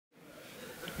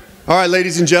All right,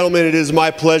 ladies and gentlemen, it is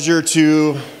my pleasure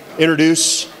to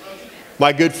introduce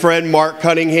my good friend Mark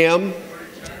Cunningham.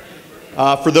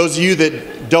 For those of you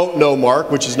that don't know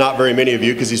Mark, which is not very many of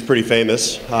you because he's pretty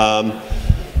famous,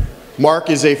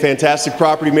 Mark is a fantastic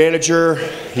property manager.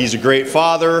 He's a great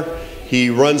father.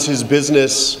 He runs his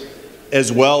business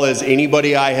as well as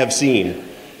anybody I have seen.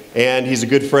 And he's a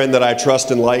good friend that I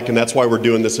trust and like, and that's why we're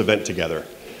doing this event together.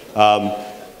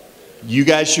 You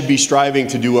guys should be striving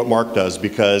to do what Mark does,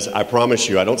 because I promise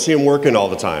you, I don't see him working all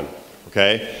the time,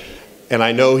 okay? And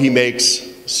I know he makes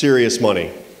serious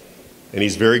money, and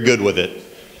he's very good with it.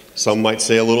 Some might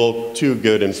say a little too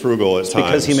good and frugal at times.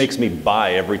 Because he makes me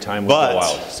buy every time we go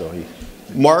out.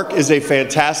 Mark is a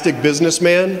fantastic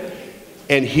businessman,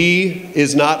 and he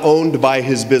is not owned by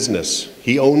his business.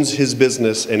 He owns his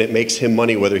business, and it makes him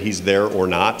money whether he's there or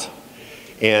not.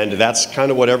 And that's kind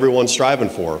of what everyone's striving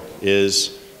for,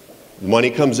 is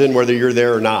money comes in whether you're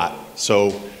there or not.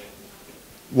 So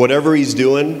whatever he's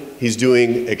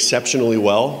doing exceptionally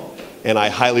well. And I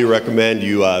highly recommend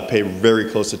you pay very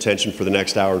close attention for the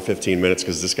next hour and 15 minutes,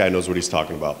 because this guy knows what he's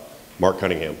talking about. Mark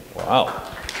Cunningham. Wow.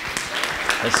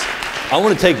 I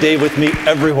want to take Dave with me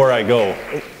everywhere I go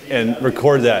and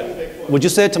record that. Would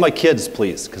you say it to my kids,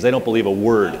 please? Because they don't believe a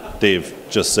word Dave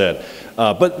just said.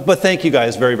 But thank you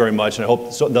guys very, very much. And I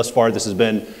hope thus far this has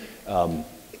been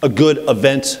a good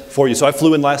event for you. So I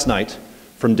flew in last night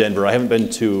from Denver. I haven't been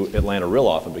to Atlanta real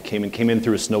often, but came in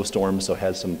through a snowstorm, so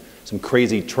had some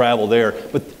crazy travel there.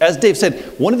 But as Dave said,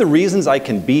 one of the reasons I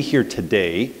can be here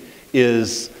today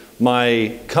is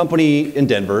my company in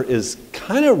Denver is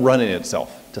kind of running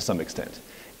itself to some extent.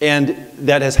 And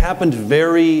that has happened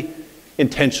very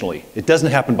intentionally. It doesn't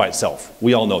happen by itself.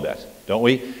 We all know that, don't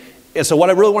we? And so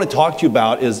what I really want to talk to you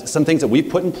about is some things that we've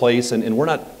put in place, and we're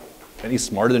not any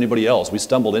smarter than anybody else. We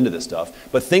stumbled into this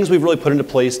stuff. But things we've really put into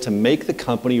place to make the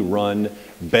company run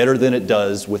better than it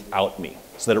does without me,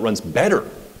 so that it runs better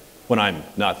when I'm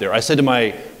not there. I said to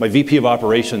my VP of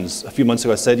operations a few months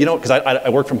ago, I said, because I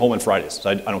work from home on Fridays,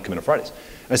 so I don't come in on Fridays.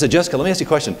 And I said, Jessica, let me ask you a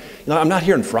question. I'm not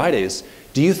here on Fridays.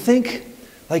 Do you think,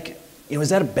 is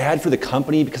that bad for the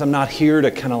company, because I'm not here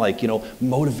to kind of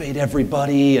motivate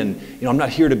everybody, and I'm not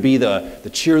here to be the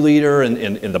cheerleader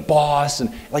and the boss, and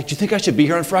do you think I should be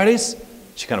here on Fridays?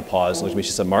 She kind of paused and looked at me.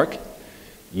 She said, Mark,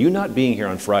 you not being here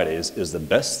on Fridays is the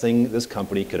best thing this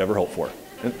company could ever hope for.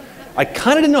 And I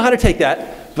kind of didn't know how to take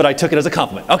that, but I took it as a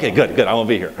compliment. Okay, good, I won't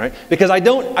be here, right? Because I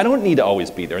don't need to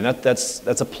always be there, and that's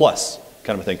a plus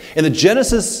kind of a thing. And the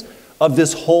genesis of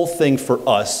this whole thing for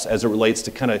us, as it relates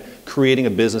to kind of creating a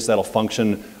business that'll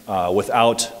function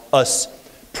without us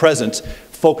present,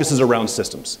 focuses around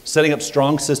systems. Setting up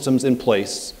strong systems in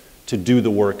place to do the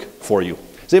work for you.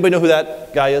 Does anybody know who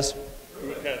that guy is?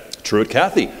 Truett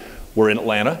Cathy. We're in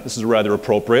Atlanta. This is rather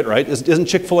appropriate, right? Isn't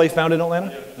Chick-fil-A found in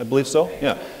Atlanta? I believe so,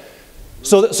 yeah.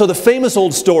 So the famous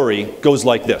old story goes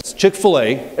like this.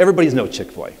 Chick-fil-A, everybody knows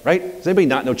Chick-fil-A, right? Does anybody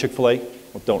not know Chick-fil-A?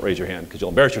 Well, don't raise your hand, because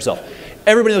you'll embarrass yourself.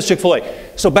 Everybody knows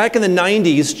Chick-fil-A. So back in the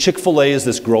 90s, Chick-fil-A is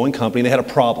this growing company. They had a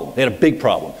problem. They had a big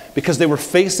problem, because they were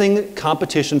facing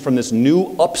competition from this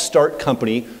new upstart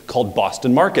company called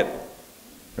Boston Market.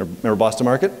 Remember Boston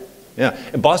Market? Yeah.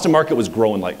 And Boston Market was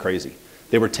growing like crazy.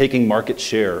 They were taking market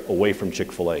share away from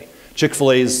Chick-fil-A.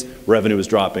 Chick-fil-A's revenue is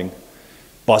dropping.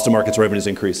 Boston Market's revenue is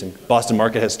increasing. Boston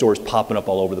Market has stores popping up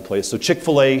all over the place. So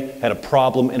Chick-fil-A had a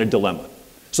problem and a dilemma.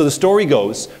 So the story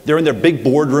goes, they're in their big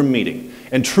boardroom meeting.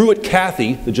 And Truett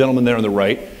Cathy, the gentleman there on the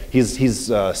right, he's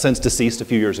since deceased a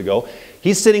few years ago,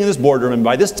 he's sitting in this boardroom, and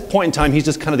by this point in time, he's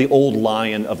just kind of the old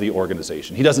lion of the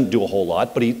organization. He doesn't do a whole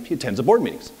lot, but he attends the board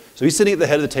meetings. So he's sitting at the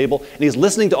head of the table, and he's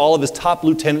listening to all of his top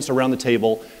lieutenants around the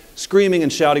table, screaming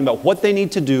and shouting about what they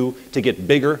need to do to get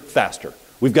bigger faster.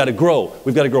 We've got to grow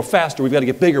faster, we've got to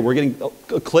get bigger, we're getting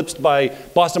eclipsed by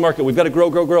Boston Market, we've got to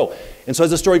grow. And so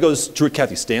as the story goes, Truett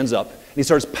Cathy stands up, and he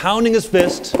starts pounding his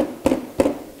fist,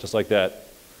 just like that,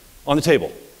 on the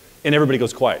table. And everybody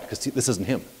goes quiet, because this isn't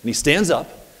him. And he stands up,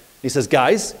 and he says,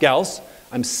 guys, gals,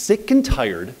 I'm sick and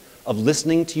tired of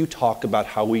listening to you talk about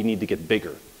how we need to get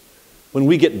bigger. When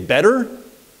we get better,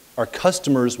 our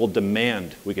customers will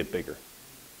demand we get bigger.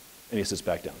 And he sits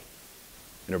back down,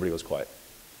 and everybody goes quiet.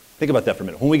 Think about that for a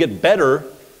minute. When we get better,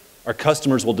 our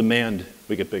customers will demand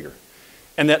we get bigger.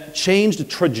 And that changed the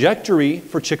trajectory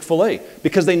for Chick-fil-A,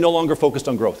 because they no longer focused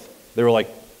on growth. They were like,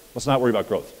 let's not worry about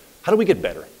growth. How do we get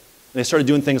better? And they started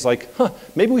doing things like,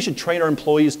 maybe we should train our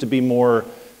employees to be more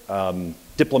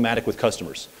diplomatic with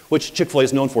customers, which Chick-fil-A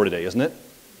is known for today, isn't it?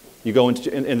 You go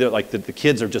into, and they're like, the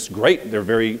kids are just great. They're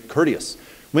very courteous.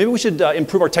 Maybe we should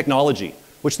improve our technology,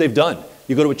 which they've done.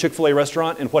 You go to a Chick-fil-A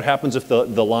restaurant, and what happens if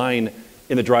the line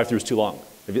in the drive-thru is too long?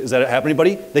 Does that happen to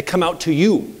anybody? They come out to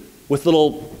you with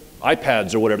little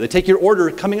iPads or whatever. They take your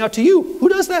order coming out to you. Who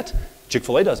does that?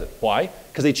 Chick-fil-A does it. Why?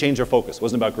 Because they changed their focus. It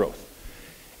wasn't about growth.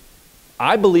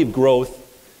 I believe growth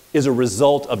is a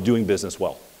result of doing business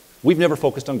well. We've never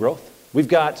focused on growth.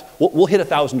 We'll hit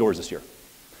 1,000 doors this year.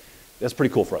 That's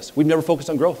pretty cool for us. We've never focused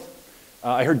on growth.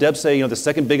 I heard Deb say, the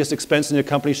second biggest expense in your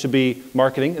company should be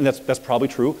marketing, and that's probably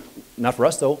true. Not for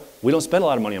us, though. We don't spend a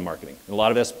lot of money on marketing. And a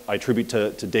lot of us I attribute to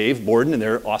Dave Borden and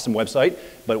their awesome website,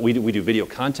 but we do video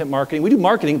content marketing. We do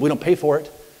marketing, we don't pay for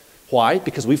it. Why?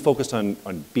 Because we focused on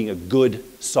being a good,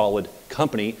 solid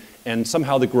company, and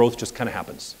somehow the growth just kind of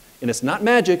happens. And it's not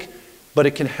magic, but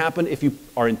it can happen if you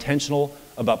are intentional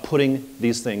about putting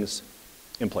these things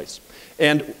in place.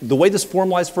 And the way this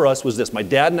formalized for us was this. My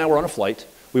dad and I were on a flight.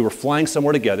 We were flying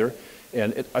somewhere together,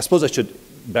 and I suppose I should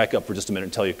back up for just a minute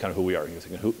and tell you kind of who we are. You're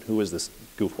thinking, who is this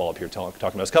goofball up here talking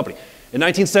about his company? In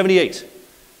 1978,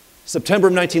 September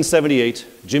of 1978,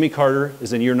 Jimmy Carter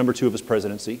is in year number 2 of his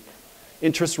presidency.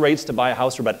 Interest rates to buy a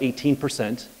house are about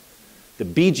 18%. The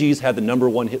Bee Gees had the number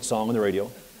 1 hit song on the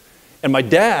radio. And my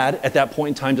dad, at that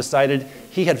point in time, decided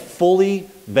he had fully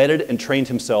vetted and trained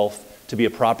himself to be a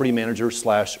property manager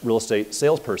 / real estate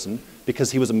salesperson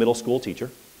because he was a middle school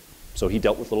teacher. So he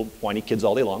dealt with little whiny kids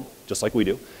all day long, just like we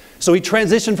do. So he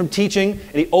transitioned from teaching,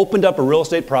 and he opened up a real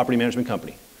estate property management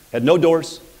company. Had no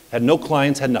doors, had no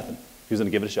clients, had nothing. He was going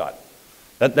to give it a shot.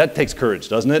 That takes courage,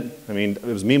 doesn't it? I mean, it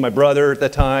was me and my brother at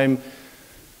that time.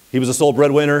 He was a sole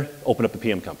breadwinner, opened up a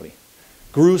PM company.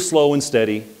 Grew slow and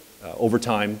steady over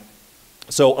time.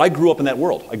 So I grew up in that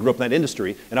world. I grew up in that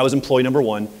industry, and I was employee number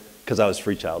 1 because I was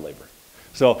free child labor.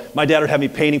 So my dad would have me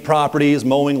painting properties,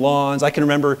 mowing lawns. I can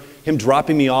remember him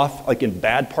dropping me off like in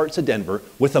bad parts of Denver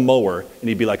with a mower, and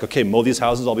he'd be like, okay, mow these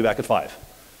houses, I'll be back at 5.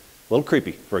 A little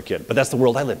creepy for a kid, but that's the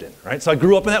world I lived in, right? So I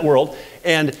grew up in that world,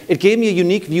 and it gave me a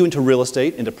unique view into real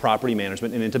estate, into property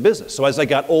management, and into business. So as I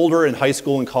got older in high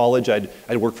school and college,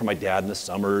 I'd work for my dad in the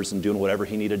summers and doing whatever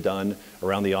he needed done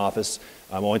around the office.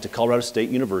 I went to Colorado State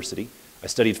University. I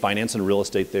studied finance and real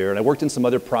estate there, and I worked in some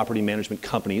other property management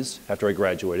companies after I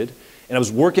graduated. And I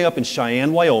was working up in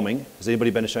Cheyenne, Wyoming. Has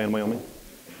anybody been to Cheyenne, Wyoming?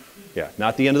 Yeah,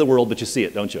 not the end of the world, but you see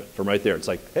it, don't you? From right there. It's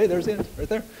like, hey, there's the end, right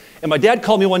there. And my dad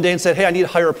called me one day and said, hey, I need to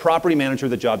hire a property manager.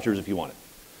 The job's yours if you want it.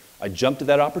 I jumped at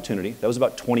that opportunity. That was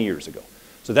about 20 years ago.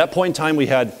 So at that point in time, we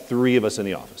had 3 of us in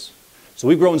the office. So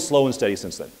we've grown slow and steady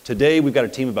since then. Today, we've got a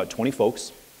team of about 20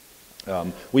 folks.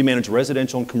 We manage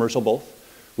residential and commercial both.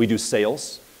 We do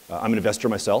sales. I'm an investor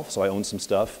myself, so I own some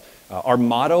stuff. Our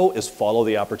motto is follow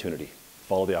the opportunity.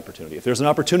 Follow the opportunity. If there's an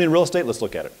opportunity in real estate, let's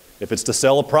look at it. If it's to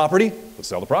sell a property, let's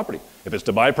sell the property. If it's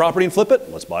to buy a property and flip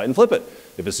it, let's buy it and flip it.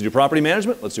 If it's to do property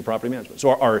management, let's do property management. So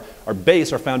our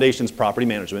base, our foundation is property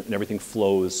management, and everything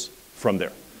flows from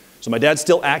there. So my dad's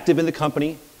still active in the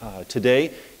company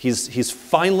today. He's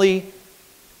finally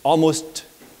almost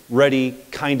ready,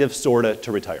 kind of, sort of,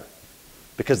 to retire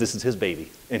because this is his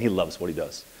baby, and he loves what he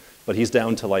does. But he's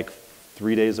down to like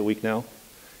 3 days a week now,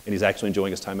 and he's actually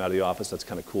enjoying his time out of the office. That's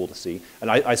kind of cool to see.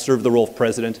 And I serve the role of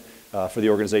president for the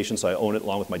organization, so I own it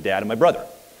along with my dad and my brother.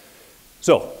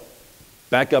 So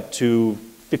back up to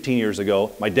 15 years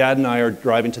ago, my dad and I are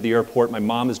driving to the airport. My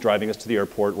mom is driving us to the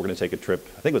airport. We're going to take a trip.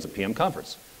 I think it was a PM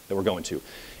conference that we're going to.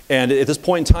 And at this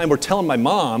point in time, we're telling my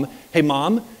mom, hey,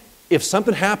 Mom, if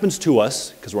something happens to us,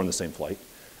 because we're on the same flight,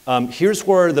 here's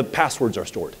where the passwords are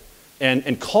stored.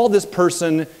 And call this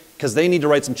person because they need to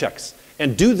write some checks.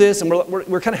 And do this, and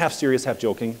we're kind of half serious, half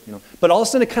joking, you know. But all of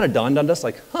a sudden, it kind of dawned on us,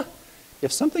 like,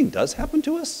 if something does happen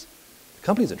to us, the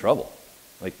company's in trouble.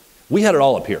 Like, we had it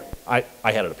all up here. I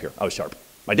had it up here. I was sharp.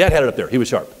 My dad had it up there. He was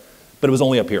sharp. But it was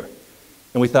only up here.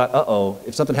 And we thought, uh-oh,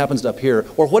 if something happens up here,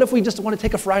 or what if we just want to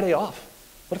take a Friday off?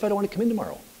 What if I don't want to come in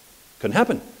tomorrow? Couldn't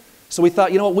happen. So we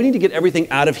thought, you know what, we need to get everything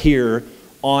out of here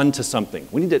onto something.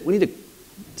 We need to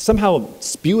somehow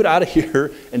spew it out of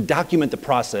here and document the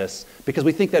process because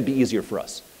we think that'd be easier for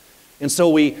us. And so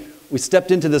we stepped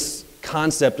into this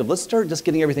concept of let's start just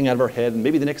getting everything out of our head, and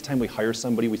maybe the next time we hire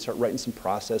somebody, we start writing some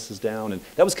processes down. And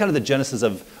that was kind of the genesis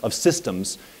of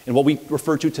systems and what we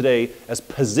refer to today as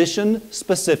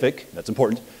position-specific, that's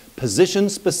important,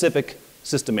 position-specific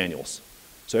system manuals.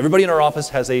 So everybody in our office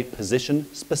has a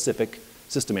position-specific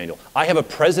system manual. I have a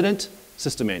president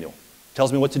system manual.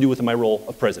 Tells me what to do with my role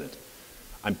of president.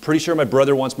 I'm pretty sure my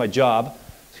brother wants my job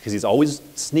because he's always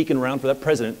sneaking around for that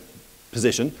president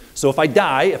position. So if I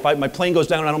die, if my plane goes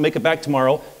down and I don't make it back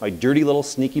tomorrow, my dirty little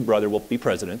sneaky brother will be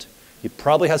president. He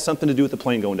probably has something to do with the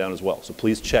plane going down as well. So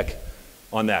please check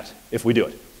on that if we do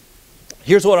it.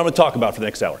 Here's what I'm going to talk about for the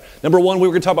next hour. Number one, we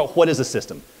were going to talk about what is a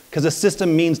system, because a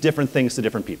system means different things to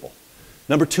different people.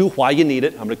 Number two, why you need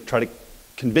it. I'm going to try to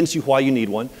convince you why you need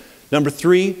one. Number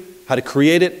three, how to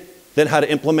create it. then how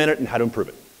to implement it and how to improve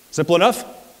it. Simple enough?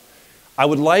 I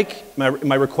would like,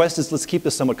 my request is let's keep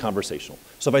this somewhat conversational.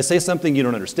 So if I say something you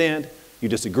don't understand, you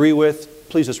disagree with,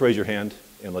 please just raise your hand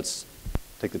and let's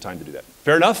take the time to do that.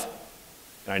 Fair enough?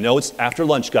 And I know it's after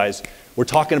lunch, guys. We're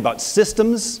talking about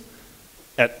systems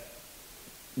at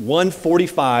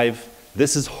 1:45.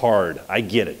 This is hard. I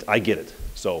get it. I get it.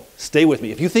 So stay with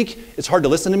me. If you think it's hard to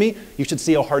listen to me, you should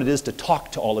see how hard it is to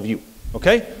talk to all of you.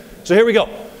 Okay? So here we go.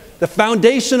 The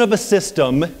foundation of a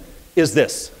system is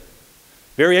this.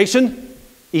 Variation,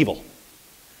 evil.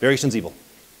 Variation's evil.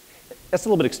 That's a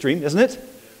little bit extreme, isn't it?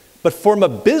 But from a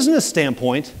business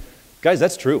standpoint, guys,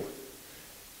 that's true.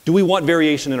 Do we want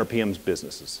variation in our PM's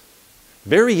businesses?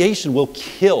 Variation will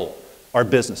kill our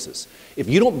businesses. If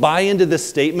you don't buy into this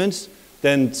statement,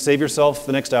 then save yourself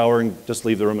the next hour and just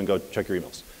leave the room and go check your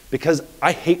emails. Because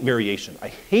I hate variation. I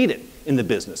hate it in the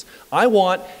business. I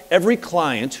want every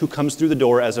client who comes through the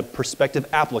door as a prospective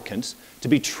applicant to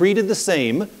be treated the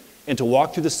same and to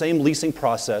walk through the same leasing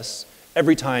process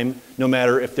every time, no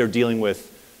matter if they're dealing with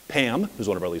Pam, who's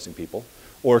one of our leasing people,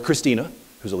 or Christina,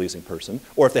 who's a leasing person,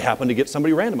 or if they happen to get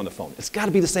somebody random on the phone. It's got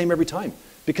to be the same every time.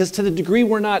 Because to the degree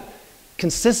we're not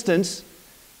consistent,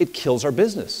 it kills our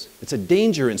business. It's a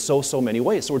danger in so many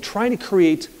ways. So we're trying to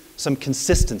create some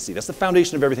consistency. That's the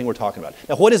foundation of everything we're talking about.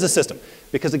 Now, what is a system?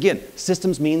 Because again,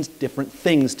 systems means different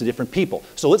things to different people.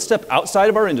 So let's step outside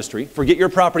of our industry, forget your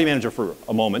property manager for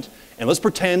a moment, and let's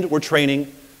pretend we're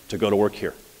training to go to work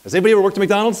here. Has anybody ever worked at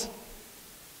McDonald's?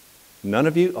 None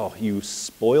of you? Oh, you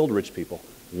spoiled rich people.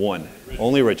 One.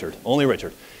 Only Richard. Only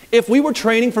Richard. If we were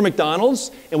training for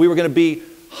McDonald's and we were going to be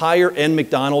higher end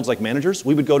McDonald's like managers,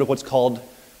 we would go to what's called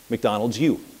McDonald's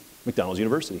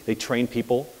University. They train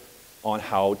people on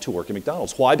how to work at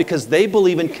McDonald's. Why? Because they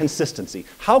believe in consistency.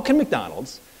 How can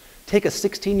McDonald's take a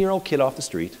 16-year-old kid off the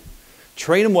street,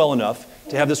 train him well enough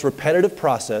to have this repetitive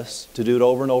process to do it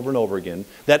over and over and over again,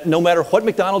 that no matter what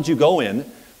McDonald's you go in,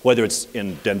 whether it's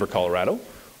in Denver, Colorado,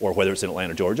 or whether it's in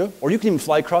Atlanta, Georgia, or you can even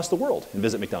fly across the world and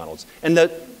visit McDonald's. And the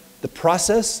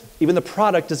process, even the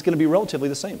product, is going to be relatively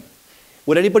the same.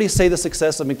 Would anybody say the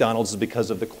success of McDonald's is because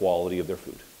of the quality of their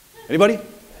food? Anybody?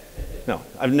 No,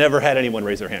 I've never had anyone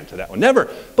raise their hand to that one. Never.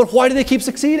 But why do they keep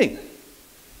succeeding?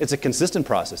 It's a consistent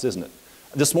process, isn't it?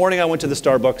 This morning I went to the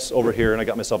Starbucks over here and I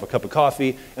got myself a cup of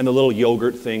coffee and the little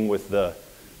yogurt thing with the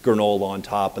granola on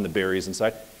top and the berries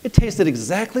inside. It tasted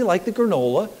exactly like the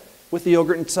granola with the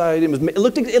yogurt inside.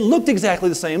 It looked exactly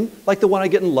the same like the one I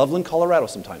get in Loveland, Colorado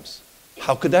sometimes.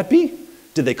 How could that be?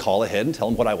 Did they call ahead and tell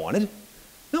them what I wanted?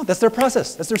 No, that's their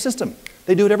process. That's their system.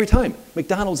 They do it every time.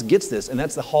 McDonald's gets this, and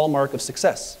that's the hallmark of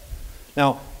success.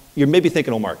 Now, you're maybe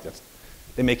thinking, oh, Mark,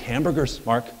 they make hamburgers,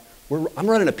 Mark. I'm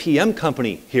running a PM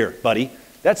company here, buddy.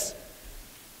 That's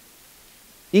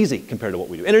easy compared to what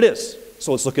we do. And it is.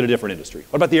 So let's look at a different industry.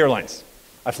 What about the airlines?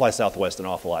 I fly Southwest an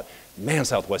awful lot. Man,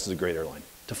 Southwest is a great airline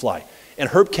to fly. And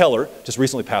Herb Keller just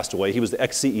recently passed away. He was the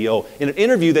ex-CEO. In an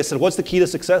interview, they said, what's the key to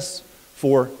success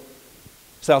for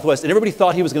Southwest? And everybody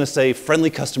thought he was going to say friendly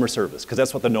customer service, because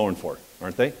that's what they're known for,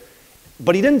 aren't they?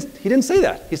 But he didn't say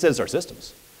that. He said it's our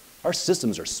systems. Our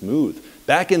systems are smooth.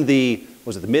 Back in the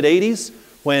mid-'80s,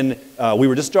 when we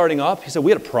were just starting off, he said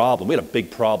we had a problem. We had a big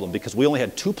problem because we only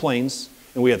had 2 planes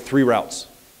and we had 3 routes.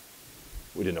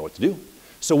 We didn't know what to do.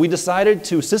 So we decided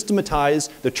to systematize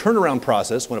the turnaround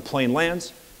process. When a plane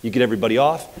lands, you get everybody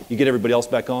off, you get everybody else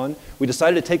back on. We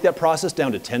decided to take that process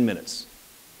down to 10 minutes.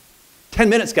 10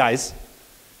 minutes, guys.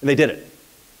 And they did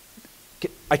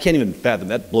it. I can't even fathom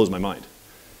that. Blows my mind.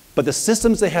 But the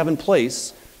systems they have in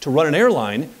place to run an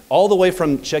airline, all the way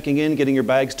from checking in, getting your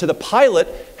bags, to the pilot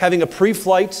having a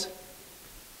pre-flight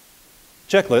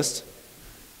checklist,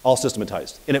 all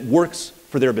systematized. And it works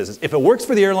for their business. If it works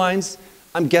for the airlines,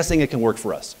 I'm guessing it can work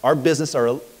for us. Our business are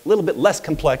a little bit less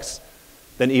complex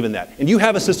than even that. And you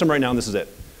have a system right now, and this is it.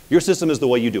 Your system is the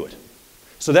way you do it.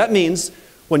 So that means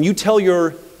when you tell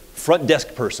your front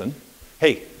desk person,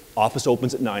 hey, office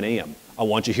opens at 9 a.m. I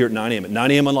want you here at 9 a.m. At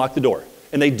 9 a.m. unlock the door.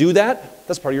 And they do that,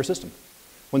 that's part of your system.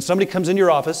 When somebody comes into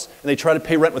your office and they try to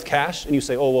pay rent with cash and you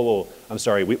say, oh, whoa, I'm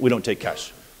sorry, we don't take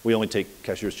cash. We only take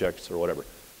cashier's checks or whatever.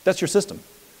 That's your system.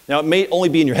 Now, it may only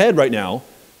be in your head right now,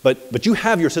 but you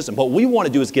have your system. What we want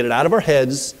to do is get it out of our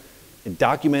heads and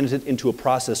document it into a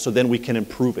process so then we can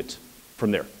improve it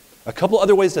from there. A couple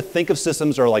other ways to think of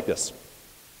systems are like this.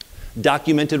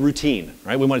 Documented routine,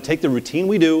 right? We want to take the routine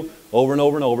we do over and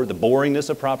over and over, the boringness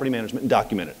of property management, and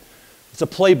document it. It's a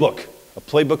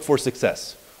playbook for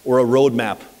success, or a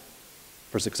roadmap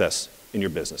for success in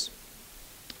your business.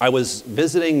 I was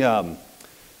visiting, I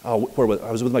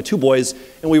was with my 2 boys,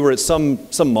 and we were at some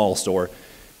mall store,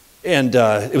 and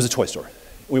it was a toy store.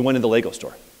 We went in the Lego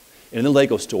store. And in the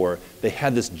Lego store, they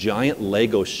had this giant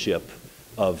Lego ship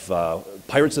of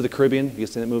Pirates of the Caribbean. You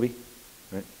guys seen that movie?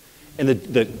 Right? And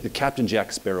the Captain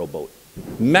Jack Sparrow boat.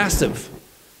 Massive,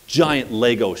 giant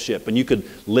Lego ship. And you could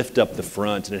lift up the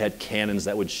front, and it had cannons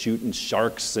that would shoot and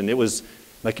sharks. And it was,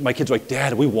 my kids were like,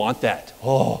 Dad, we want that.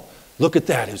 Oh, look at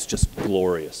that. It was just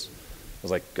glorious. I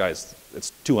was like, guys,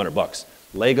 it's $200.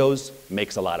 Legos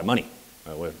makes a lot of money.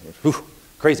 Whew,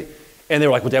 crazy. And they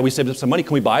were like, well, Dad, we saved up some money.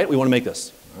 Can we buy it? We want to make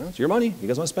this. Well, it's your money. You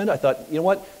guys want to spend it? I thought, you know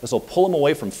what? This will pull them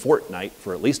away from Fortnite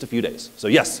for at least a few days. So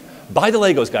yes, buy the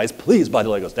Legos, guys. Please buy the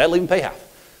Legos. Dad will even pay half.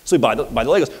 So we buy the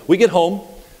Legos. We get home,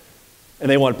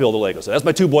 and they want to build a Lego set. That's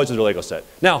my 2 boys with their Lego set.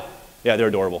 Now, yeah, they're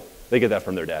adorable. They get that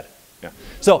from their dad. Yeah.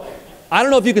 So I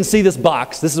don't know if you can see this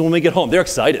box. This is when we get home. They're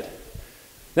excited.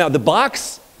 Now, the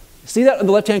box, see that in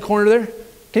the left-hand corner there? Can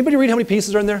anybody read how many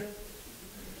pieces are in there?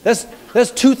 That's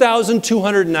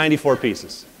 2,294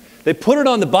 pieces. They put it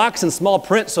on the box in small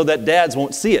print so that dads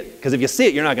won't see it, because if you see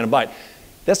it, you're not going to buy it.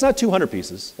 That's not 200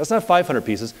 pieces. That's not 500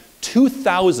 pieces.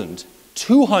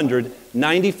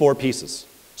 2,294 pieces.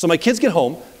 So my kids get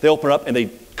home, they open it up, and they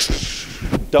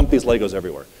dump these Legos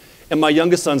everywhere. And my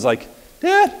youngest son's like,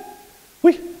 Dad,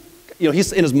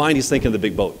 he's in his mind, he's thinking of the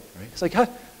big boat. Right? He's like, huh?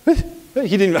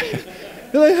 He didn't.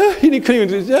 He couldn't even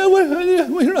do this. We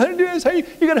don't know how to do this.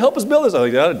 You got to help us build this. I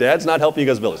was like, Dad's not helping you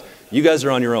guys build this. You guys are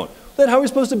on your own. Then how are we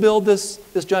supposed to build this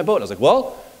giant boat? I was like,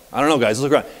 well, I don't know, guys.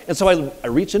 Let's look around. And so I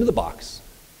reached into the box,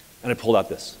 and I pulled out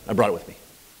this. I brought it with me.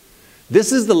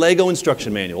 This is the Lego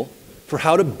instruction manual for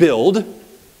how to build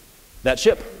that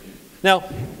ship. Now,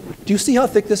 do you see how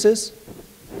thick this is?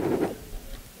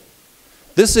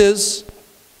 This is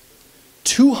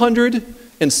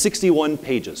 261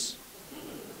 pages.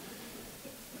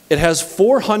 It has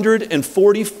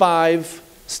 445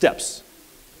 steps.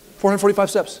 445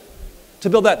 steps to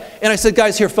build that. And I said,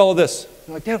 guys, here, follow this.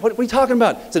 They're like, Dad, what are you talking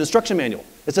about? It's an instruction manual.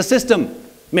 It's a system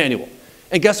manual.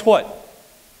 And guess what?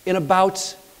 In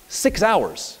about 6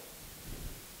 hours,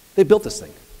 they built this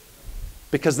thing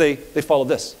because they followed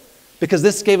this. Because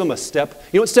this gave them a step.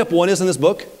 You know what step 1 is in this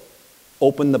book?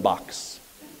 Open the box.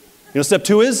 You know what step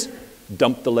 2 is?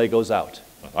 Dump the Legos out.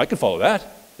 I can follow that.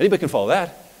 Anybody can follow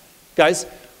that. Guys,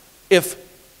 if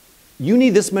you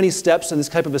need this many steps in this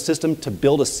type of a system to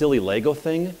build a silly Lego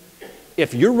thing,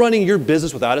 if you're running your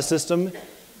business without a system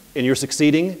and you're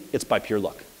succeeding, it's by pure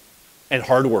luck and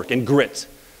hard work and grit.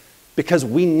 Because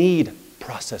we need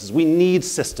processes. We need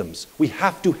systems. We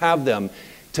have to have them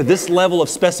to this level of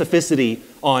specificity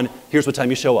on here's what time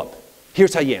you show up.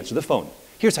 Here's how you answer the phone.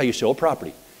 Here's how you show a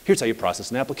property. Here's how you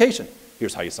process an application.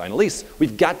 Here's how you sign a lease.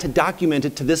 We've got to document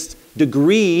it to this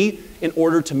degree in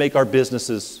order to make our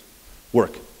businesses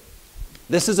work.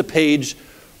 This is a page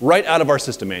right out of our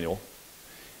system manual.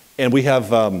 And we have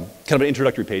kind of an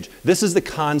introductory page. This is the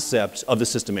concept of the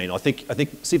system manual. I think,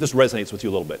 see if this resonates with you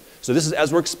a little bit. So this is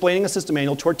as we're explaining a system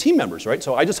manual to our team members, right?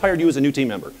 So I just hired you as a new team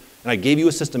member, and I gave you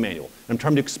a system manual. And I'm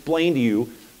trying to explain to you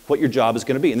what your job is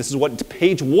going to be. And this is what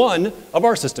page 1 of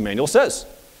our system manual says,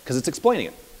 because it's explaining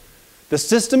it. The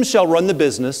system shall run the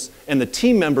business, and the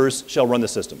team members shall run the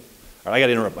system. All right, I got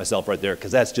to interrupt myself right there,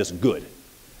 because that's just good.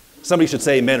 Somebody should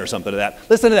say amen or something to that.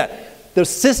 Listen to that. The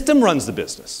system runs the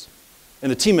business,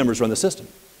 and the team members run the system.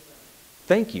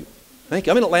 Thank you. Thank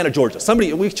you. I'm in Atlanta, Georgia.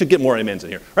 We should get more amens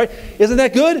in here, right? Isn't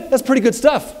that good? That's pretty good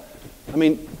stuff. I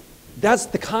mean, that's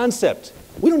the concept.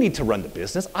 We don't need to run the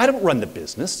business. I don't run the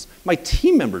business. My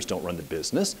team members don't run the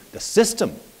business. The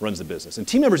system runs the business. And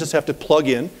team members just have to plug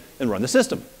in and run the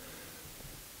system.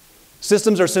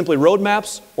 Systems are simply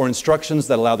roadmaps or instructions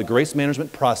that allow the grace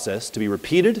management process to be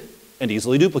repeated and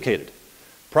easily duplicated.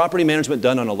 Property management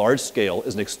done on a large scale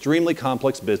is an extremely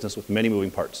complex business with many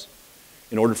moving parts.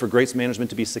 In order for grace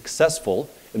management to be successful,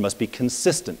 it must be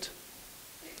consistent.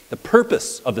 The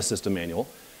purpose of the system manual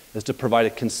is to provide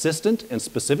a consistent and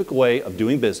specific way of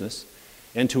doing business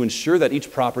and to ensure that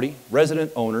each property,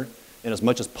 resident, owner, and as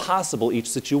much as possible each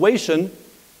situation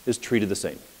is treated the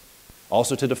same.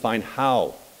 Also to define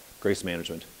how grace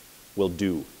management will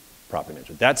do property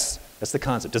management. That's the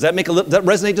concept. Does that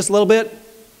resonate just a little bit?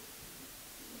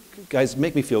 Guys,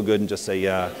 make me feel good and just say,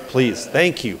 yeah, please,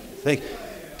 thank you.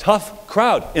 Tough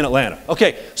crowd in Atlanta.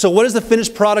 Okay, so what does the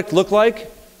finished product look like?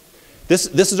 This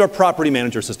is our property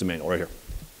manager system manual right here.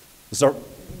 This is our,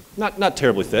 not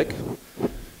terribly thick.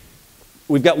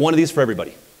 We've got one of these for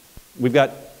everybody. We've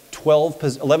got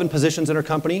 11 positions in our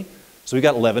company, so we've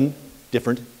got 11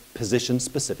 different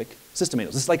position-specific system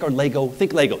manuals. This is like our Lego,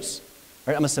 think Legos.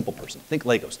 Right? I'm a simple person, think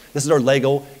Legos. This is our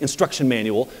Lego instruction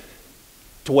manual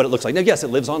to what it looks like. Now, yes, it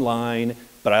lives online,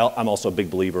 but I'm also a big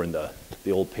believer in the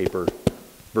old paper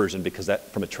version because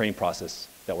that, from a training process,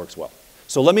 that works well.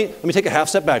 So let me take a half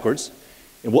step backwards,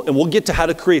 and we'll get to how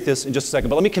to create this in just a second,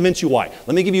 but let me convince you why.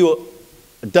 Let me give you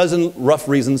a dozen rough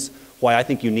reasons why I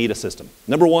think you need a system.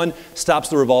 Number one, stops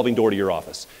the revolving door to your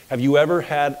office. Have you ever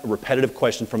had a repetitive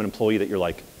question from an employee that you're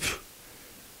like,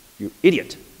 you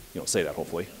idiot? You don't say that,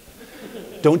 hopefully.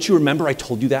 Don't you remember I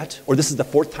told you that? Or this is the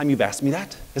 4th time you've asked me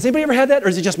that? Has anybody ever had that, or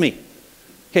is it just me?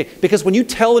 Okay, because when you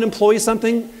tell an employee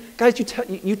something, guys,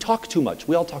 you talk too much.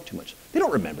 We all talk too much. They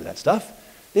don't remember that stuff.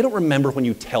 They don't remember when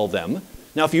you tell them.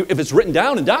 Now, if it's written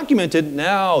down and documented,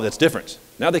 now that's different.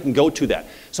 Now they can go to that.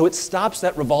 So it stops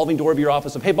that revolving door of your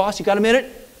office of, hey, boss, you got a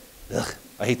minute? Ugh,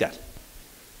 I hate that.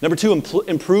 Number two,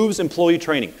 improves employee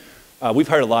training. We've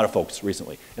hired a lot of folks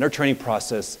recently, and our training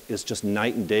process is just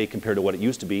night and day compared to what it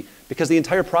used to be because the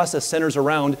entire process centers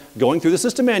around going through the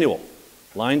system manual,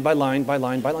 line by line by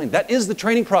line by line. That is the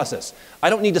training process. I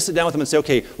don't need to sit down with them and say,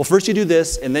 okay, well, first you do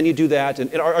this, and then you do that,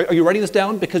 and are you writing this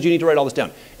down? Because you need to write all this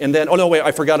down. And then, oh, no, wait,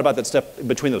 I forgot about that step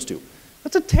between those two.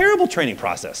 That's a terrible training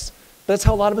process. But that's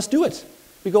how a lot of us do it.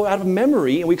 We go out of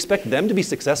memory, and we expect them to be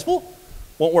successful.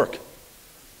 Won't work.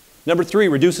 Number three,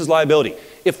 reduces liability.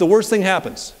 If the worst thing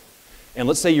happens, and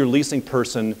let's say your leasing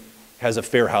person has a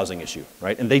fair housing issue,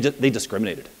 right? And they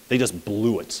discriminated. They just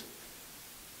blew it.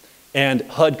 And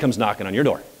HUD comes knocking on your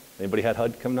door. Anybody had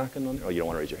HUD come knocking on? Oh, you don't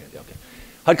want to raise your hand. Yeah, okay.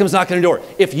 HUD comes knocking on your door.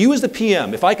 If you as the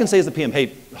PM, if I can say as the PM,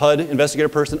 hey, HUD, investigator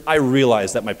person, I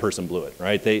realize that my person blew it,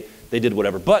 right? They did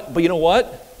whatever. But you know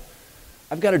what?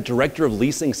 I've got a director of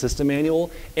leasing system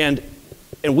manual, and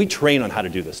we train on how to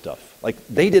do this stuff. Like,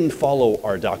 they didn't follow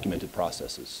our documented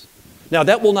processes. Now,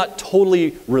 that will not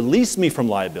totally release me from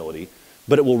liability,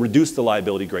 but it will reduce the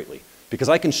liability greatly. Because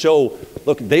I can show,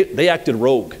 look, they acted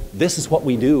rogue. This is what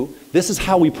we do. This is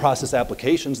how we process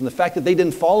applications. And the fact that they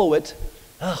didn't follow it,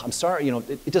 I'm sorry, you know,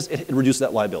 it reduces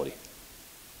that liability.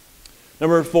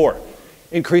 Number four,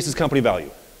 increases company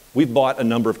value. We've bought a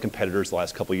number of competitors the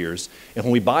last couple of years, and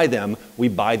when we buy them, we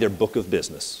buy their book of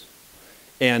business.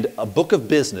 And a book of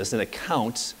business, an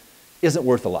account, isn't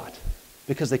worth a lot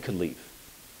because they could leave.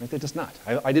 Right? They're just not.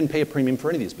 I didn't pay a premium for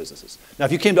any of these businesses. Now,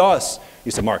 if you came to us,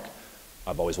 you said, Mark,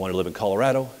 I've always wanted to live in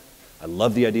Colorado. I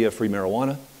love the idea of free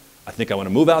marijuana. I think I want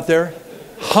to move out there.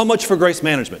 How much for Grace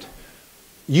Management?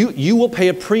 You will pay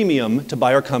a premium to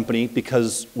buy our company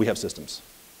because we have systems.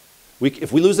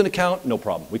 If we lose an account, no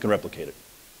problem. We can replicate it.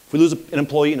 If we lose an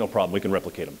employee, no problem. We can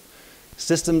replicate them.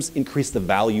 Systems increase the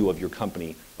value of your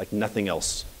company like nothing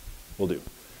else will do.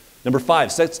 Number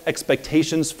five, sets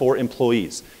expectations for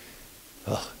employees.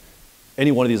 Ugh.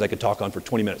 Any one of these I could talk on for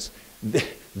 20 minutes.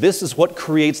 This is what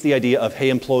creates the idea of, hey,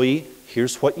 employee,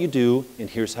 here's what you do, and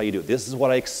here's how you do it. This is what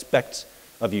I expect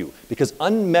of you. Because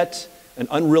unmet and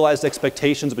unrealized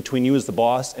expectations between you as the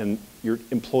boss and your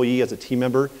employee as a team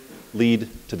member lead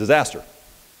to disaster.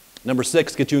 Number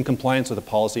six, get you in compliance with a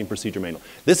policy and procedure manual.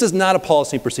 This is not a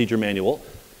policy and procedure manual,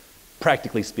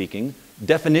 practically speaking.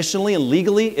 Definitionally and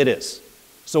legally, it is.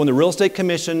 So when the Real Estate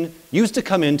Commission used to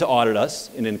come in to audit us,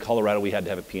 and in Colorado we had to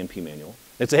have a P&P manual,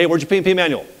 they'd say, hey, where's your P&P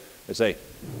manual? They'd say,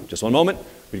 just one moment.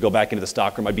 We'd go back into the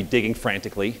stockroom. I'd be digging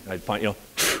frantically. I'd find,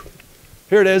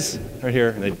 here it is, right here.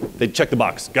 And they'd check the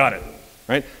box. Got it,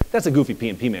 right? That's a goofy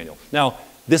P&P manual. Now,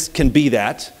 this can be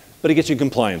that, but it gets you in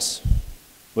compliance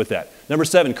with that. Number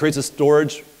seven, creates a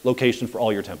storage location for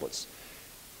all your templates.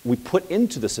 We put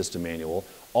into the system manual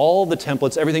all the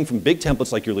templates, everything from big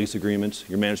templates like your lease agreement,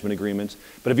 your management agreement.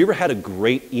 But have you ever had a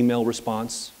great email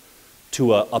response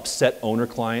to an upset owner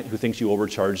client who thinks you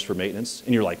overcharged for maintenance?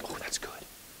 And you're like, oh, that's good.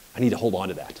 I need to hold on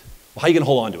to that. Well, how are you going to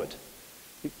hold on to it?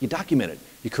 You document it.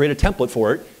 You create a template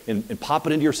for it and pop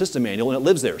it into your system manual, and it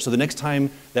lives there. So the next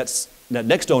time that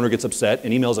next owner gets upset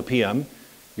and emails a PM,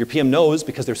 your PM knows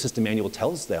because their system manual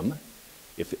tells them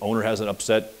if the owner has an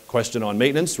upset question on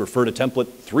maintenance, refer to template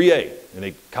 3A, and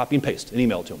they copy and paste and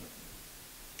email it to them.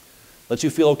 Lets you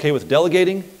feel okay with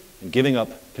delegating and giving up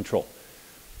control.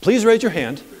 Please raise your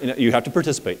hand, and you have to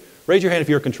participate. Raise your hand if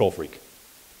you're a control freak.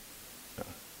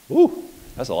 Ooh,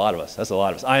 that's a lot of us. That's a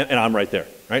lot of us. And I'm right there,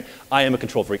 right? I am a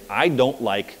control freak. I don't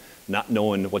like not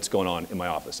knowing what's going on in my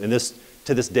office. And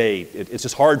to this day, it's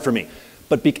just hard for me.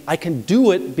 But I can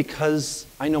do it because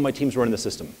I know my team's running the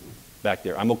system back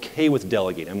there. I'm okay with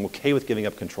delegating. I'm okay with giving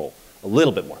up control a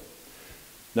little bit more.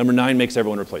 Number 9, makes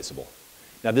everyone replaceable.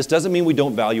 Now, this doesn't mean we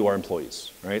don't value our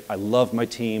employees, right? I love my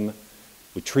team.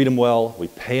 We treat them well. We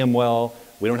pay them well.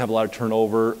 We don't have a lot of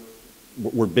turnover.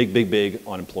 We're big, big, big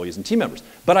on employees and team members.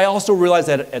 But I also realize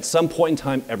that at some point in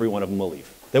time, every one of them will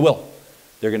leave. They will.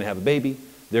 They're going to have a baby.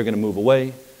 They're going to move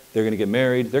away. They're going to get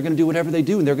married. They're going to do whatever they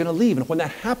do, and they're going to leave. And when that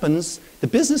happens, the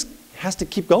business has to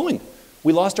keep going.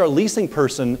 We lost our leasing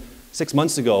person 6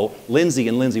 months ago, Lindsay,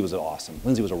 and Lindsay was awesome.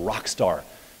 Lindsay was a rock star.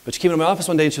 But she came into my office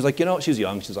one day and she was like, you know, she was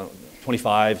young, she was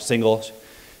 25, single,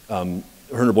 her and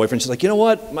her boyfriend. She's like, you know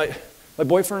what, my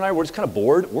boyfriend and I, we're just kind of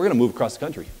bored. We're going to move across the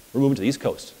country. We're moving to the East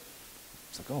Coast.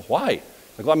 It's like, oh, why?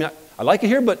 It's like, well, I mean, I like it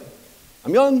here, but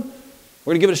I'm young.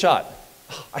 We're going to give it a shot.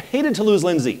 I hated to lose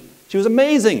Lindsay. She was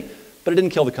amazing, but it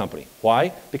didn't kill the company.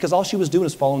 Why? Because all she was doing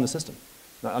is following the system.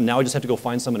 Now I just have to go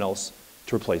find someone else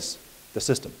to replace the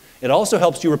system. It also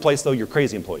helps you replace, though, your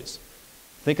crazy employees.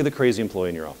 Think of the crazy employee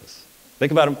in your office.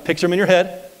 Think about them, picture them in your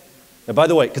head. And by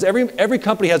the way, because every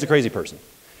company has a crazy person.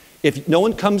 If no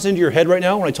one comes into your head right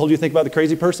now when I told you to think about the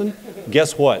crazy person,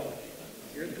 guess what?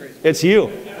 You're the crazy person. It's you.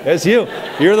 It's you.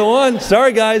 You're the one.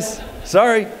 Sorry, guys.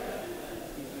 Sorry.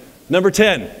 Number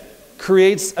 10,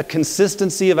 creates a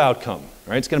consistency of outcome.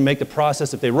 Right? It's going to make the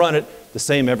process, if they run it, the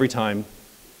same every time.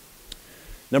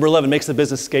 Number 11, makes the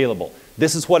business scalable.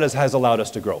 This is what has allowed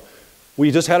us to grow.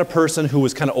 We just had a person who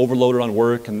was kind of overloaded on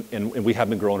work, and we have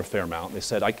been growing a fair amount. They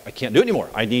said, I can't do it anymore.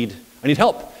 I need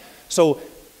help. So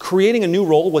creating a new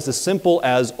role was as simple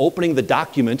as opening the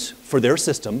document for their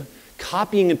system,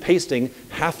 copying and pasting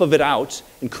half of it out,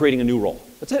 and creating a new role.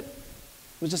 That's it.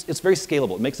 It's very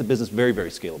scalable. It makes the business very, very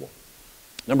scalable.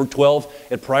 Number 12,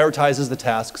 it prioritizes the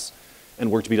tasks and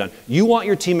work to be done. You want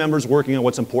your team members working on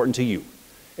what's important to you.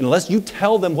 And unless you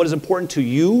tell them what is important to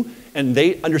you and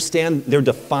they understand their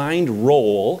defined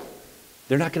role,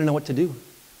 they're not going to know what to do.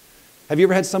 Have you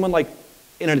ever had someone, like,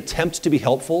 in an attempt to be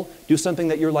helpful, do something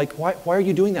that you're like, why are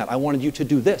you doing that? I wanted you to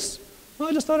do this. Well,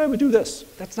 I just thought I would do this.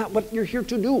 That's not what you're here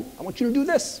to do. I want you to do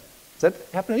this. Does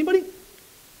that happen to anybody?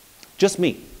 Just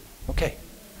me. Okay.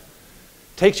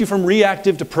 Takes you from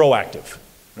reactive to proactive.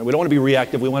 We don't want to be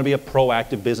reactive. We want to be a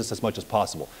proactive business as much as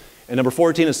possible. And number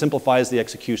 14, it simplifies the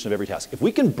execution of every task. If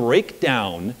we can break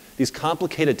down these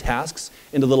complicated tasks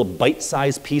into little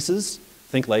bite-sized pieces,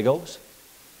 think Legos,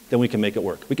 then we can make it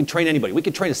work. We can train anybody. We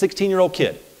can train a 16-year-old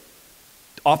kid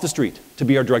off the street to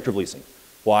be our director of leasing.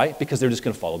 Why? Because they're just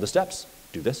going to follow the steps.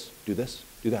 Do this, do this,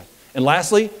 do that. And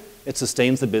lastly, it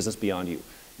sustains the business beyond you.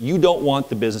 You don't want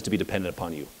the business to be dependent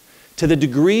upon you. To the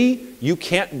degree you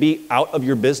can't be out of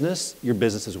your business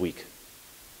is weak.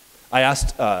 I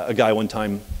asked a guy one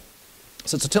time, I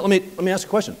said, let me ask you a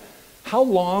question. How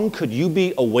long could you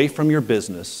be away from your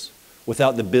business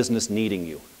without the business needing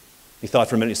you? He thought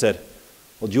for a minute, he said,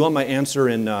 well, do you want my answer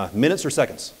in minutes or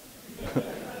seconds?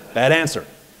 Bad answer,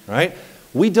 right?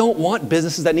 We don't want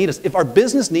businesses that need us. If our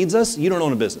business needs us, you don't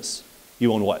own a business.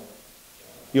 You own what?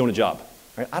 You own a job,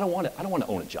 right? I don't want to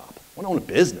own a job. I want to own a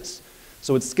business.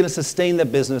 So it's going to sustain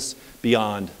that business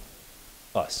beyond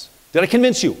us. Did I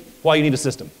convince you why you need a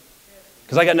system?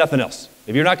 Because I got nothing else.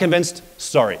 If you're not convinced,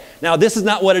 sorry. Now, this is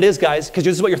not what it is, guys, because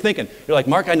this is what you're thinking. You're like,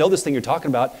 Mark, I know this thing you're talking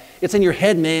about. It's in your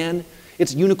head, man.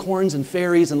 It's unicorns and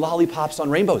fairies and lollipops on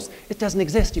rainbows. It doesn't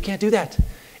exist. You can't do that.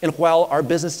 And while our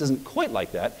business isn't quite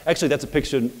like that, actually, that's a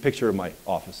picture of my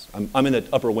office. I'm in the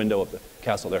upper window of the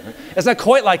castle there. It's not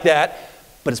quite like that,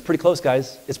 but it's pretty close,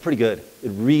 guys. It's pretty good. It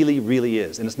really, really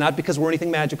is. And it's not because we're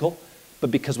anything magical, but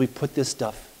because we put this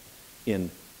stuff in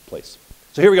place.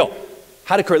 So here we go.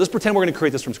 How to create. Let's pretend we're going to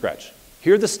create this from scratch.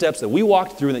 Here are the steps that we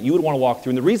walked through and that you would want to walk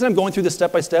through. And the reason I'm going through this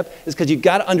step by step is because you've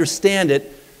got to understand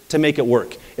it to make it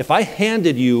work. If I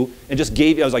handed you and just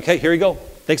gave you, I was like, hey, here you go.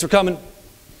 Thanks for coming.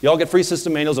 You all get free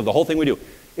system manuals of the whole thing we do.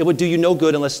 It would do you no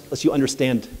good unless you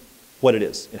understand what it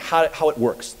is and how it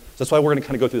works. So that's why we're going to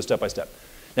kind of go through this step by step.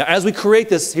 Now, as we create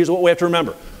this, here's what we have to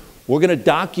remember. We're going to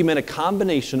document a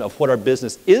combination of what our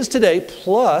business is today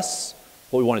plus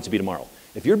what we want it to be tomorrow.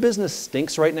 If your business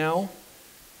stinks right now,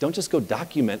 don't just go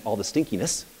document all the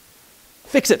stinkiness.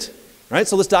 Fix it, right?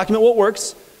 So let's document what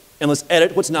works, and let's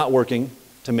edit what's not working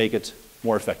to make it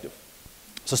more effective.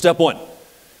 So step 1,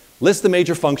 list the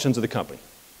major functions of the company.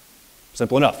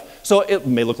 Simple enough. So it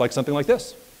may look like something like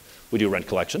this. We do rent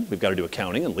collection. We've got to do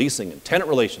accounting and leasing and tenant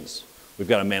relations. We've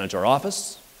got to manage our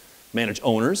office, manage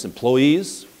owners,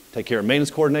 employees, take care of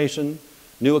maintenance coordination,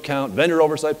 new account, vendor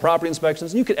oversight, property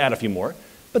inspections, and you could add a few more.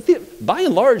 But by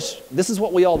and large, this is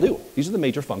what we all do. These are the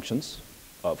major functions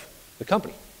of the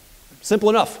company. Simple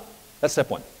enough. That's step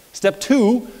 1. Step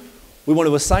 2, we want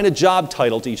to assign a job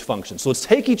title to each function. So let's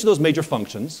take each of those major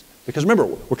functions, because remember,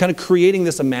 we're kind of creating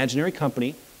this imaginary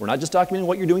company. We're not just documenting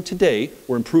what you're doing today,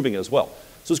 we're improving it as well.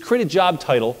 So let's create a job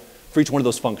title for each one of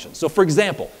those functions. So for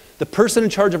example, the person in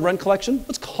charge of rent collection,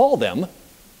 let's call them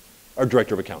our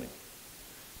director of accounting.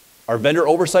 Our vendor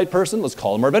oversight person, let's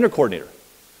call them our vendor coordinator.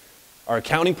 Our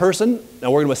accounting person, now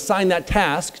we're going to assign that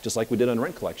task, just like we did on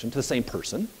rent collection, to the same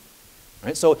person.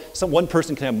 Right? So one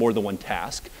person can have more than one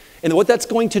task. And what that's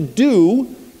going to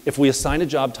do, if we assign a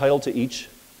job title to each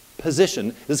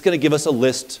position, is going to give us a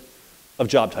list of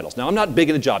job titles. Now, I'm not big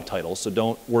into job titles, so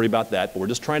don't worry about that, but we're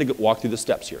just trying to walk through the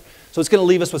steps here. So it's going to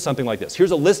leave us with something like this.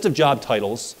 Here's a list of job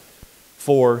titles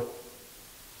for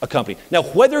a company. Now,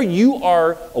 whether you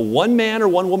are a one-man or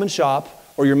one-woman shop,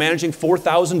 or you're managing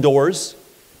 4,000 doors,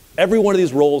 every one of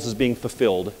these roles is being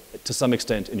fulfilled to some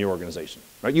extent in your organization.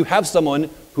 Right? You have someone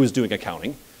who's doing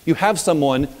accounting. You have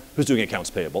someone who's doing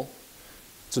accounts payable.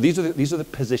 So these are the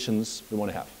positions we want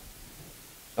to have.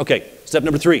 Okay, step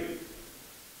number 3.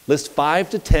 List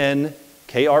 5 to 10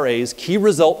 KRAs, key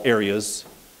result areas,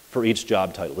 for each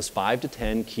job title. List 5 to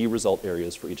 10 key result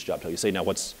areas for each job title. You say, now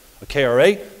what's a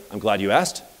KRA? I'm glad you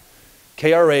asked.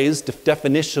 KRAs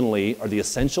definitionally are the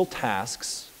essential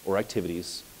tasks or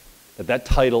activities that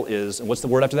title is, and what's the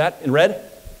word after that in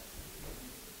red?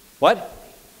 What?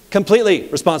 Completely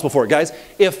responsible for it. Guys,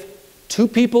 if 2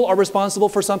 people are responsible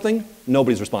for something,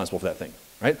 nobody's responsible for that thing,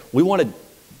 right? We want to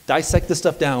dissect this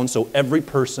stuff down so every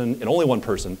person, and only one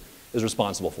person, is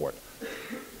responsible for it.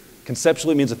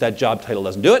 Conceptually means if that job title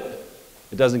doesn't do it,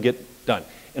 it doesn't get done.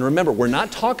 And remember, we're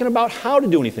not talking about how to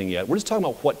do anything yet. We're just talking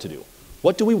about what to do.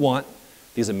 What do we want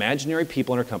these imaginary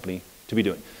people in our company to be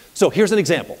doing? So here's an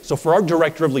example. So for our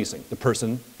director of leasing, the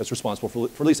person that's responsible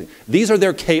for leasing, these are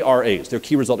their KRAs, their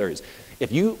key result areas.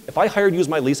 If I hired you as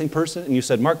my leasing person and you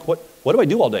said, Mark, what do I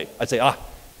do all day? I'd say,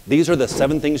 these are the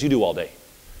 7 things you do all day.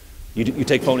 You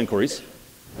take phone inquiries,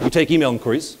 you take email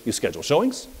inquiries, you schedule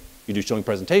showings, you do showing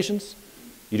presentations,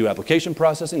 you do application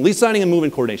processing, lease signing and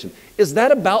move-in coordination. Is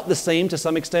that about the same to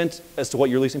some extent as to what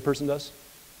your leasing person does?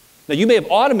 Now you may have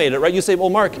automated it, right? You say, well,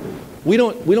 Mark, we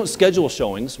don't schedule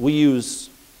showings. We use,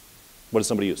 what does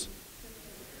somebody use?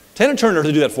 Tenant Turner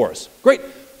to do that for us. Great.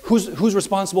 Who's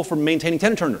responsible for maintaining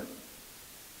Tenant Turner?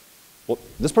 Well,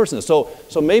 this person is. So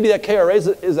maybe that KRA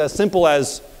is as simple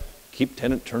as keep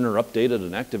Tenant Turner updated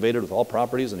and activated with all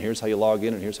properties, and here's how you log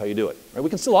in, and here's how you do it. Right? We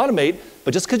can still automate,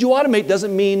 but just because you automate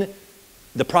doesn't mean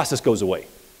the process goes away.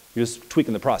 You're just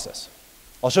tweaking the process.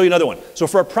 I'll show you another one. So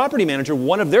for a property manager,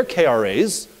 one of their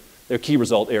KRAs, their key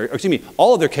result area,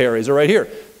 all of their KRAs are right here.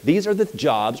 These are the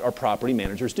jobs our property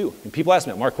managers do. And people ask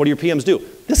me, Mark, what do your PMs do?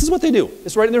 This is what they do.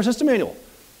 It's right in their system manual.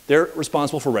 They're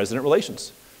responsible for resident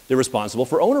relations. They're responsible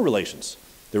for owner relations.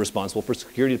 They're responsible for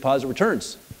security deposit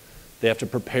returns. They have to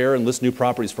prepare and list new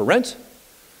properties for rent.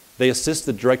 They assist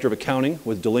the director of accounting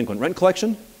with delinquent rent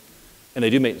collection. And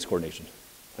they do maintenance coordination.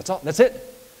 That's all. That's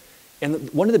it.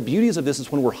 And one of the beauties of this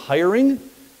is when we're hiring,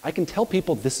 I can tell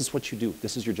people this is what you do.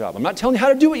 This is your job. I'm not telling you how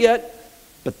to do it yet,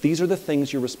 but these are the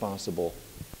things you're responsible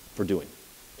for doing.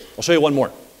 I'll show you one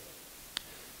more.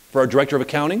 For our director of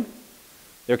accounting,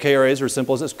 their KRAs are as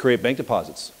simple as this: create bank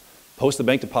deposits, post the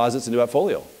bank deposits into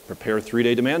AppFolio, prepare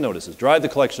 3-day demand notices, drive the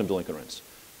collection of delinquent rents,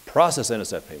 process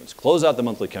NSF payments, close out the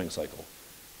monthly accounting cycle,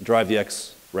 and drive the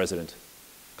ex-resident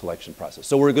collection process.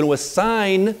 So we're going to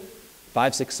assign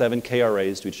 5, 6, 7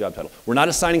 KRAs to each job title. We're not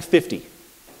assigning 50.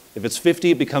 If it's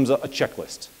 50, it becomes a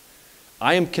checklist.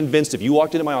 I am convinced if you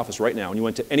walked into my office right now and you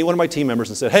went to any one of my team members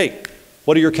and said, hey,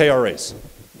 what are your KRAs?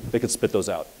 They could spit those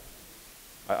out.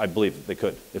 I believe they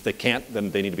could. If they can't,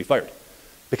 then they need to be fired.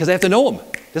 Because they have to know them.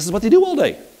 This is what they do all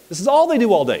day. This is all they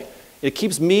do all day. It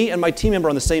keeps me and my team member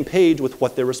on the same page with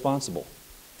what they're responsible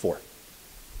for. All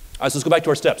right, so let's go back to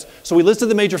our steps. So we listed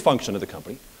the major function of the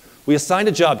company. We assigned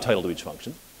a job title to each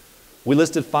function. We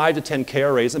listed 5 to 10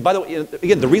 KRAs. And by the way,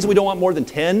 again, the reason we don't want more than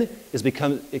 10 is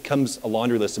because it comes a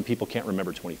laundry list and people can't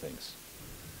remember 20 things.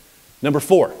 Number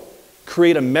 4,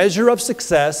 create a measure of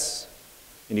success.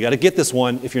 And you got to get this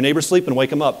one. If your neighbor's sleeping, wake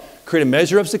them up. Create a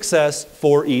measure of success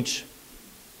for each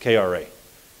KRA.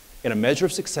 And a measure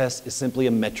of success is simply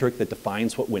a metric that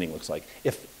defines what winning looks like.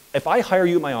 If I hire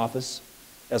you at my office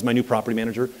as my new property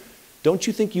manager, don't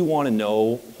you think you want to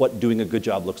know what doing a good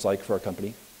job looks like for our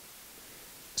company?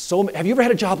 So have you ever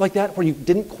had a job like that where you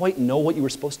didn't quite know what you were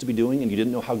supposed to be doing and you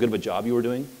didn't know how good of a job you were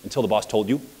doing until the boss told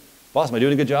you? Boss, am I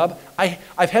doing a good job?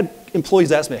 I've had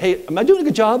employees ask me, hey, am I doing a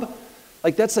good job?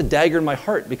 Like, that's a dagger in my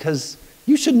heart because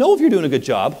you should know if you're doing a good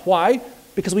job. Why?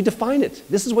 Because we define it.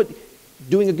 This is what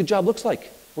doing a good job looks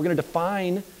like. We're going to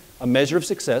define a measure of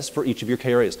success for each of your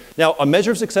KRAs. Now, a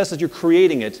measure of success as you're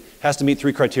creating it has to meet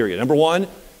 3 criteria. Number 1,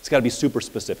 it's got to be super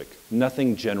specific,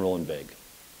 nothing general and vague.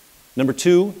 Number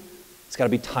 2, it's got to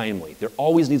be timely. There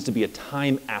always needs to be a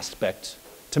time aspect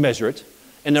to measure it.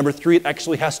 And number 3, it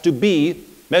actually has to be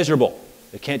measurable.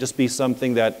 It can't just be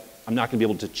something that I'm not going to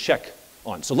be able to check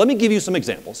on. So let me give you some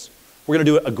examples. We're going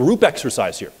to do a group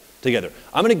exercise here together.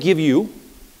 I'm going to give you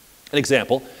an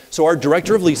example. So our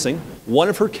director of leasing, one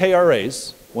of her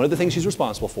KRAs, one of the things she's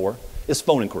responsible for, is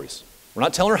phone inquiries. We're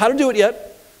not telling her how to do it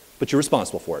yet, but you're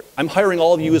responsible for it. I'm hiring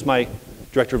all of you as my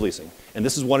director of leasing, and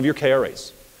this is one of your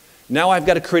KRAs. Now I've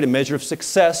got to create a measure of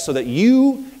success so that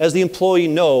you, as the employee,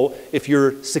 know if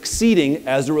you're succeeding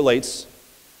as it relates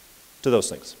to those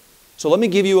things. So let me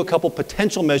give you a couple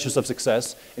potential measures of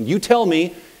success, and you tell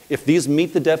me if these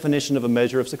meet the definition of a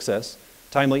measure of success: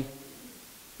 timely,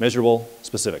 measurable,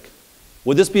 specific.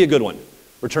 Would this be a good one?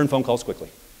 Return phone calls quickly.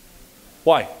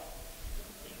 Why?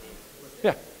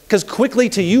 Yeah, because quickly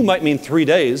to you might mean 3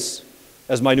 days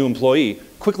as my new employee.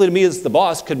 Quickly to me as the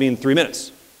boss could mean 3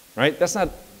 minutes, right? That's not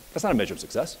a measure of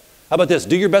success. How about this?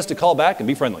 Do your best to call back and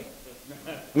be friendly.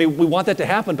 I mean, we want that to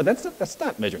happen, but that's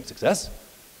not measuring success.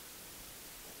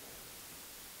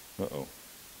 Uh-oh.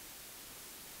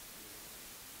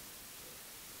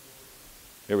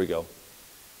 Here we go.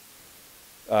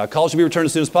 Call should be returned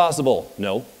as soon as possible.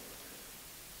 No.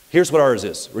 Here's what ours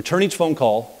is. Return each phone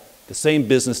call the same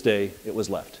business day it was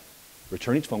left.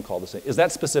 Return each phone call the same. Is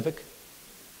that specific?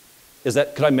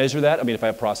 Could I measure that? I mean, if I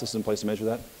have processes in place to measure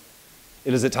that?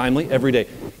 Is it timely? Every day.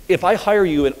 If I hire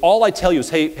you and all I tell you is,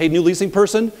 hey, new leasing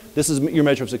person, this is your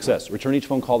measure of success. Return each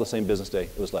phone call the same business day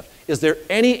it was left. Is there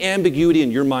any ambiguity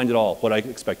in your mind at all what I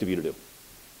expect of you to do?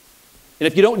 And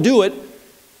if you don't do it,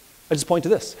 I just point to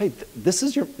this. Hey,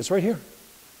 it's right here.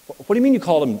 What do you mean you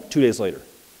called him 2 days later?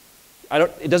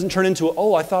 It doesn't turn into,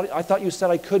 I thought you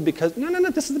said I could because, no,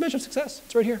 this is the measure of success.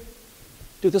 It's right here.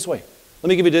 Do it this way. Let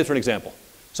me give you a different example.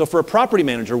 So for a property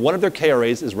manager, one of their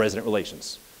KRAs is resident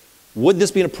relations. Would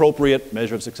this be an appropriate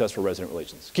measure of success for resident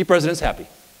relations? Keep residents happy.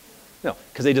 No,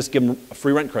 because they just give them a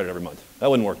free rent credit every month. That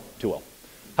wouldn't work too well.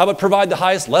 How about provide the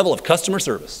highest level of customer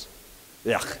service?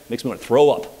 Yuck, makes me want to throw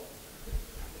up.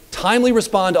 Timely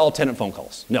respond to all tenant phone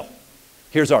calls. No.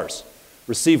 Here's ours.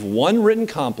 Receive one written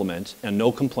compliment and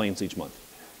no complaints each month.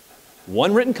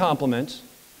 One written compliment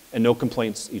and no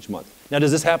complaints each month. Now,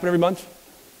 does this happen every month?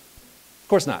 Of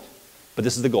course not. But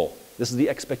this is the goal. This is the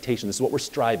expectation. This is what we're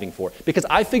striving for. Because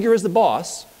I figure as the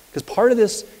boss, because part of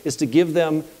this is to give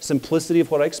them simplicity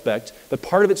of what I expect, but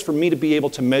part of it's for me to be able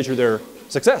to measure their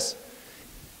success.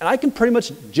 And I can pretty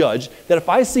much judge that if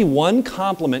I see one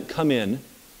compliment come in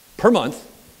per month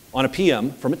on a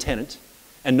PM from a tenant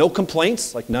and no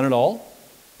complaints, like none at all,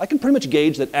 I can pretty much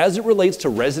gauge that as it relates to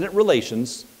resident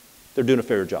relations, they're doing a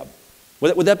fair job.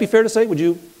 Would that be fair to say? Would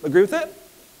you agree with that?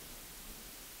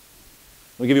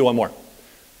 Let me give you one more.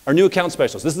 Our new account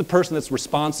specialist. This is the person that's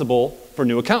responsible for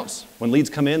new accounts. When leads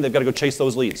come in, they've got to go chase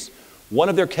those leads. One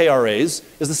of their KRAs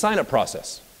is the sign-up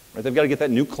process. Right? They've got to get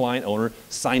that new client owner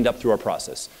signed up through our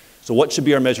process. So what should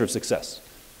be our measure of success?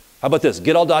 How about this?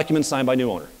 Get all documents signed by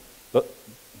new owner. But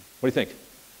what do you think?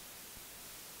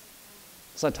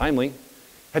 It's not timely.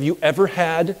 Have you ever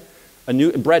had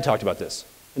Brad talked about this.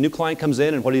 A new client comes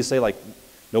in and what do you say? Like,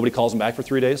 nobody calls them back for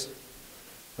 3 days?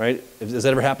 Right? Has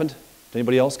that ever happened to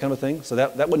anybody else kind of a thing? So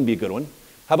that wouldn't be a good one.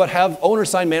 How about have owner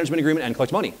sign management agreement and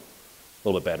collect money? A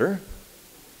little bit better.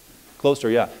 Closer,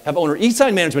 yeah. Have owner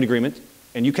e-sign management agreement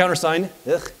and you countersign.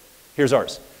 Ugh. Here's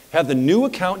ours. Have the new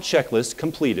account checklist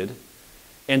completed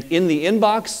and in the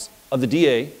inbox of the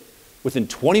DA within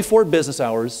 24 business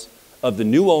hours of the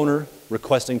new owner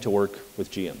requesting to work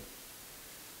with GM.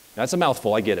 That's a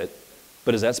mouthful, I get it,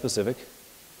 but is that specific?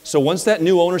 So once that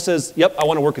new owner says, yep, I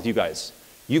want to work with you guys,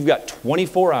 you've got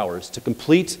 24 hours to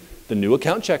complete the new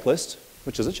account checklist,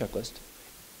 which is a checklist,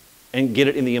 and get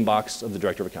it in the inbox of the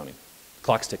director of accounting.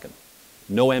 Clock's ticking.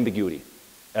 No ambiguity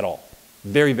at all.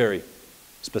 Very, very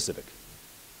specific.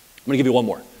 I'm going to give you one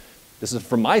more. This is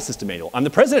from my system manual. I'm the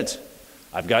president.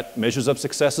 I've got measures of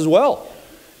success as well.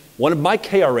 One of my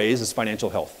KRAs is financial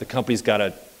health. The company's got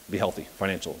to be healthy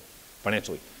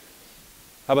financially.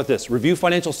 How about this? Review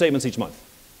financial statements each month.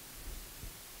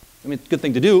 I mean, it's a good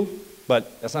thing to do,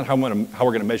 but that's not how we're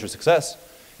going to measure success.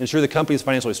 Ensure the company is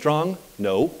financially strong?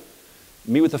 No.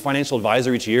 Meet with the financial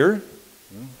advisor each year?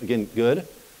 Again, good.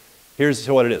 Here's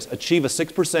what it is. Achieve a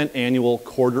 6% annual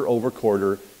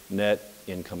quarter-over-quarter net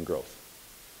income growth.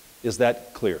 Is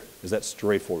that clear? Is that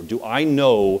straightforward? Do I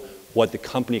know what the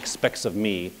company expects of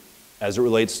me as it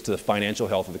relates to the financial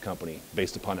health of the company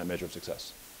based upon that measure of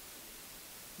success?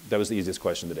 That was the easiest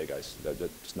question today, guys.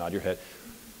 Just nod your head.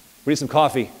 We need some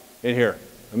coffee in here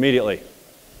immediately.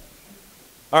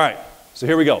 All right, so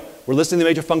here we go. We're listing the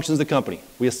major functions of the company.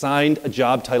 We assigned a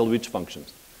job title to each function.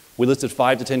 We listed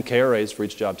 5 to 10 KRAs for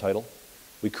each job title.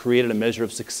 We created a measure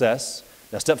of success.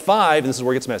 Now step 5, and this is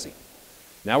where it gets messy.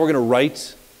 Now we're going to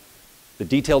write the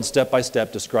detailed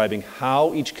step-by-step describing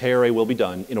how each KRA will be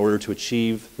done in order to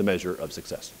achieve the measure of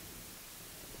success.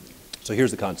 So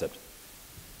here's the concept.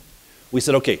 We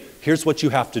said, okay, here's what you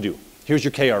have to do. Here's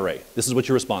your KRA. This is what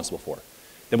you're responsible for.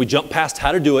 Then we jumped past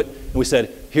how to do it, and we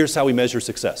said, here's how we measure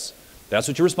success. That's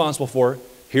what you're responsible for.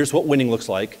 Here's what winning looks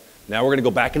like. Now we're going to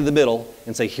go back into the middle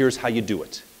and say, here's how you do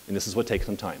it. And this is what takes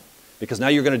some time. Because now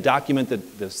you're going to document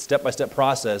the step-by-step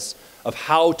process of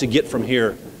how to get from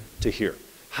here to here.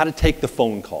 How to take the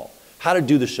phone call, how to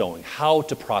do the showing, how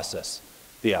to process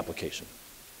the application.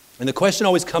 And the question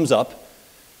always comes up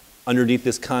underneath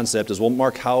this concept is, well,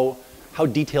 Mark, how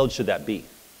detailed should that be?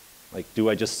 Like, do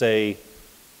I just say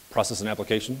process an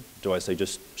application? Do I say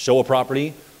just show a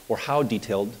property? Or how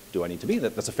detailed do I need to be?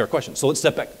 That's a fair question. So let's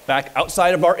step back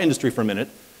outside of our industry for a minute,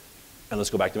 and let's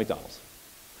go back to McDonald's.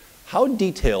 How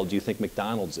detailed do you think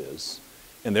McDonald's is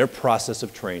in their process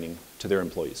of training to their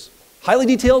employees? Highly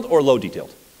detailed or low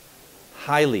detailed?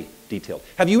 Highly detailed.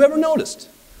 Have you ever noticed?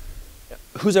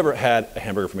 Who's ever had a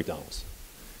hamburger from McDonald's?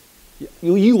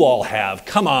 You all have.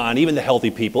 Come on, even the healthy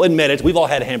people. Admit it. We've all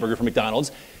had a hamburger from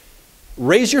McDonald's.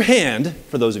 Raise your hand,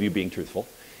 for those of you being truthful,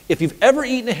 if you've ever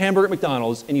eaten a hamburger at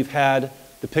McDonald's and you've had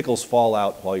the pickles fall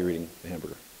out while you're eating the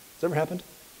hamburger. Has that ever happened?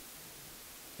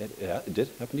 It did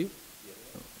happen to you?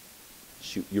 Oh,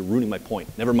 shoot, you're ruining my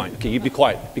point. Never mind. Okay, you be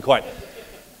quiet. Be quiet.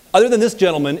 Other than this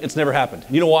gentleman, it's never happened.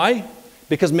 You know why?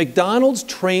 Because McDonald's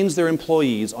trains their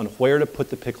employees on where to put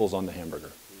the pickles on the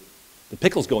hamburger. The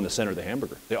pickles go in the center of the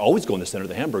hamburger. They always go in the center of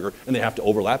the hamburger, and they have to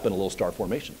overlap in a little star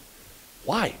formation.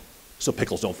 Why? So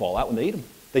pickles don't fall out when they eat them.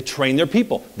 They train their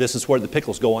people. This is where the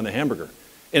pickles go on the hamburger.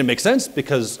 And it makes sense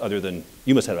because other than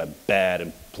you must have a bad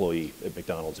employee at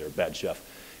McDonald's or a bad chef.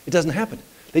 It doesn't happen.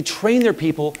 They train their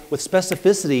people with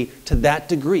specificity to that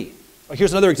degree.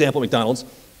 Here's another example at McDonald's.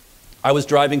 I was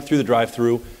driving through the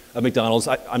drive-thru of McDonald's.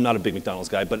 I'm not a big McDonald's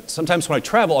guy, but sometimes when I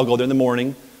travel, I'll go there in the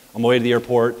morning. On my way to the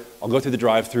airport, I'll go through the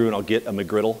drive-thru and I'll get a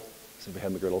McGriddle. Has anybody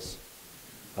had McGriddles?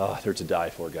 Oh, they're to die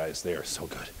for, guys. They are so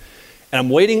good. And I'm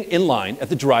waiting in line at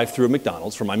the drive-thru of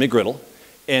McDonald's for my McGriddle.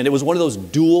 And it was one of those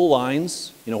dual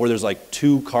lines, you know, where there's like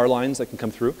 2 car lines that can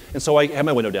come through. And so I had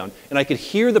my window down, and I could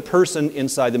hear the person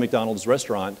inside the McDonald's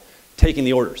restaurant taking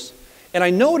the orders. And I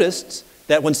noticed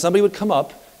that when somebody would come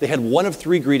up, they had one of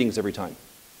 3 greetings every time.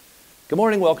 Good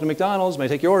morning, welcome to McDonald's, may I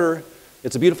take your order?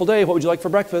 It's a beautiful day, what would you like for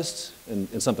breakfast?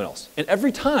 And something else. And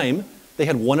every time, they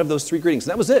had one of those 3 greetings,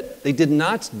 and that was it. They did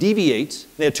not deviate.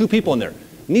 They had 2 people in there.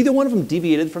 Neither one of them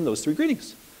deviated from those 3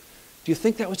 greetings. Do you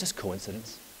think that was just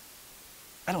coincidence?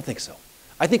 I don't think so.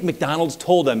 I think McDonald's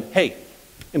told them, hey,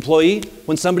 employee,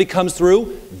 when somebody comes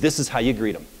through, this is how you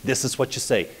greet them. This is what you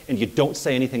say, and you don't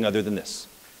say anything other than this.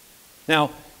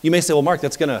 Now, you may say, well, Mark,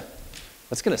 that's going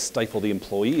to stifle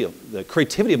the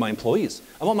creativity of my employees.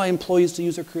 I want my employees to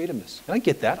use their creativeness. And I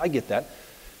get that.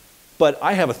 But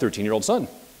I have a 13-year-old son.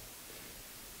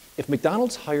 If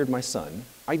McDonald's hired my son,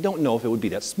 I don't know if it would be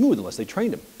that smooth unless they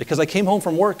trained him. Because I came home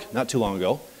from work not too long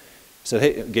ago, said,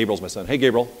 hey, Gabriel's my son. Hey,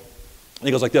 Gabriel. And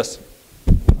he goes like this.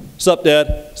 Sup,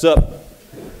 Dad? Sup?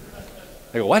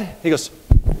 I go, what? He goes,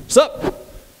 sup?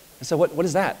 I said, what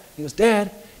is that? He goes, Dad,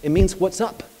 it means what's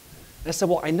up. And I said,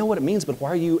 well, I know what it means, but why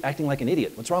are you acting like an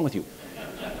idiot? What's wrong with you?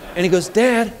 And he goes,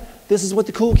 Dad, this is what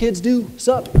the cool kids do.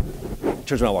 Sup?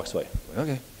 Turns around and walks away.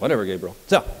 Okay, whatever, Gabriel.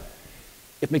 So,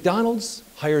 if McDonald's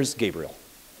hires Gabriel,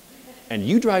 and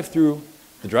you drive through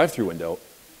the drive-thru window,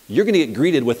 you're going to get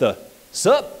greeted with a,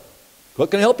 sup? What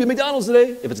can I help you at McDonald's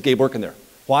today? If it's Gabe working there.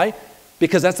 Why?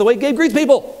 Because that's the way Gabe greets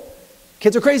people.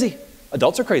 Kids are crazy.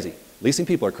 Adults are crazy. Leasing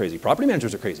people are crazy. Property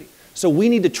managers are crazy. So we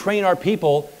need to train our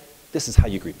people. This is how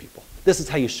you greet people. This is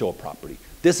how you show a property.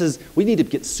 We need to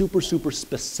get super, super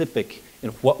specific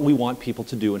in what we want people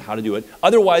to do and how to do it.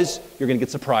 Otherwise, you're going to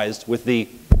get surprised with the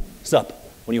sup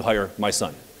when you hire my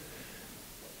son.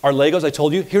 Our Legos, I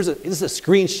told you, this is a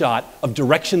screenshot of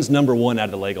directions number 1 out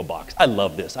of the Lego box. I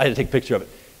love this. I had to take a picture of it.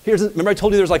 Remember I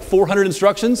told you there's like 400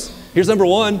 instructions? Here's number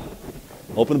 1,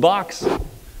 open the box.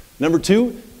 Number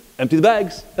 2, empty the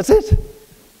bags. That's it.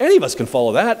 Any of us can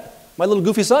follow that. My little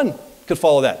goofy son could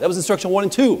follow that. That was instruction 1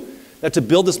 and 2. Now to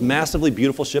build this massively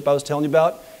beautiful ship I was telling you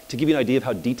about, to give you an idea of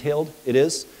how detailed it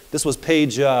is, this was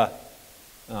page, I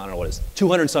don't know what it is,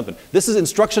 200 something. This is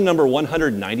instruction number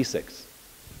 196.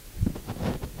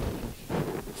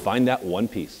 Find that one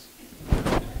piece.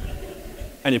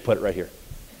 And you put it right here.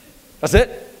 That's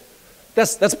it.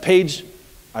 That's page,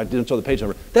 I didn't show the page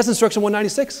number. That's instruction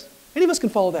 196. Any of us can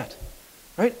follow that,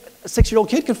 right? A 6-year-old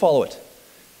kid can follow it.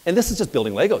 And this is just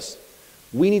building Legos.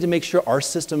 We need to make sure our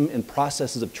system and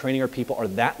processes of training our people are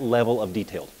that level of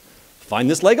detailed. Find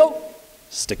this Lego,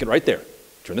 stick it right there.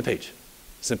 Turn the page.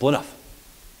 Simple enough.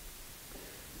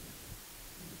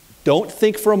 Don't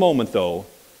think for a moment, though,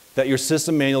 that your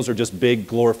system manuals are just big,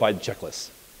 glorified checklists.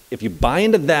 If you buy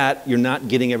into that, you're not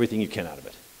getting everything you can out of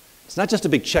it. It's not just a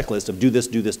big checklist of do this,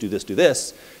 do this, do this, do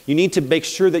this. You need to make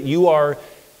sure that you are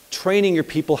training your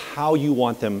people how you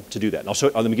want them to do that. And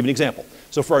let me give you an example.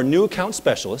 So for our new account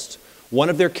specialist, One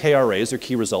of their KRAs, their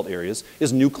key result areas,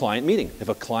 is new client meeting. If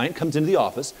a client comes into the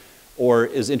office or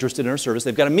is interested in our service,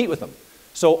 they've got to meet with them.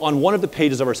 So on one of the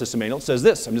pages of our system manual, it says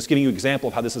this. I'm just giving you an example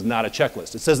of how this is not a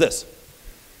checklist. It says this.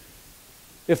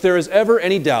 If there is ever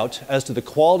any doubt as to the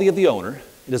quality of the owner,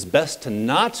 it is best to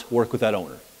not work with that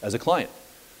owner as a client.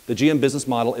 The GM business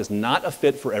model is not a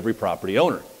fit for every property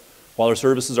owner. While our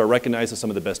services are recognized as some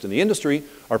of the best in the industry,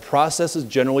 our process is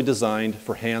generally designed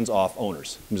for hands-off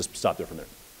owners. Let me just stop there for a minute.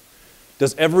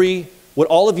 Would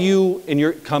all of you in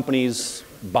your companies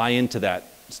buy into that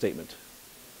statement?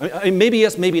 I mean, maybe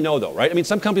yes, maybe no though, right? I mean,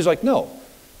 some companies are like, no,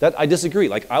 I disagree.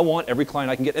 Like, I want every client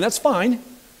I can get, and that's fine.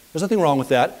 There's nothing wrong with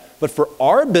that. But for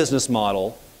our business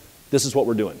model, this is what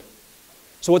we're doing.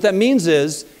 So what that means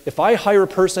is, if I hire a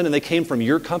person and they came from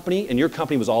your company, and your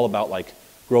company was all about like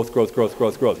growth, growth, growth,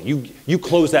 growth, growth. You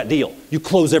close that deal. You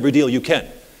close every deal you can.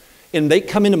 And they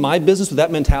come into my business with that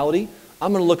mentality,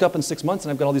 I'm going to look up in 6 months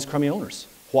and I've got all these crummy owners.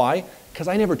 Why? Because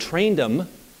I never trained them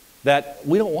that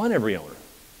we don't want every owner.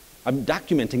 I'm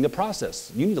documenting the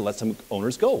process. You need to let some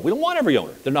owners go. We don't want every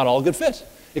owner. They're not all a good fit.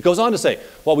 It goes on to say,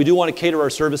 while we do want to cater our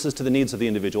services to the needs of the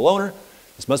individual owner,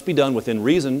 this must be done within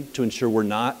reason to ensure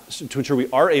we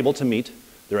are able to meet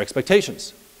their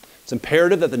expectations. It's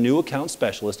imperative that the new account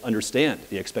specialist understand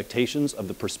the expectations of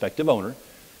the prospective owner,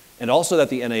 and also that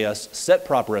the NAS set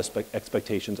proper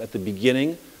expectations at the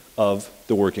beginning of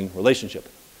the working relationship.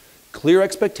 Clear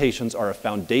expectations are a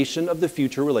foundation of the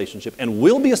future relationship and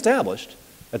will be established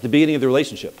at the beginning of the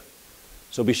relationship.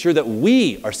 So be sure that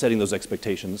we are setting those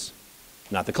expectations,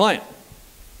 not the client.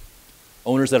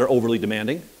 Owners that are overly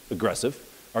demanding, aggressive,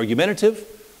 argumentative,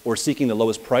 or seeking the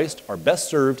lowest price are best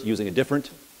served using a different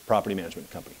property management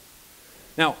company.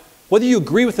 Now, whether you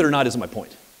agree with it or not isn't my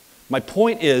point. My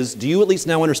point is, do you at least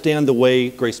now understand the way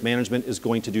Grace Management is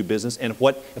going to do business, and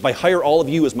if I hire all of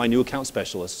you as my new account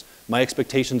specialists, my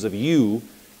expectations of you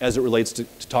as it relates to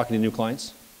talking to new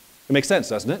clients? It makes sense,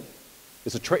 doesn't it?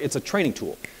 It's a training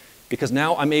tool, because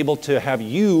now I'm able to have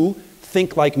you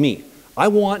think like me. I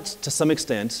want, to some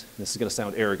extent, this is going to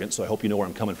sound arrogant, so I hope you know where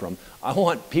I'm coming from, I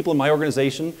want people in my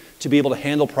organization to be able to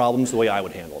handle problems the way I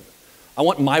would handle them. I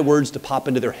want my words to pop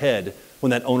into their head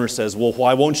when that owner says, well,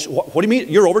 why won't you, what do you mean?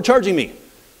 You're overcharging me.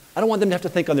 I don't want them to have to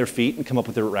think on their feet and come up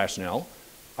with their rationale.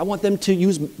 I want them to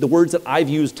use the words that I've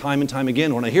used time and time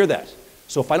again when I hear that.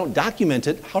 So if I don't document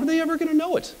it, how are they ever going to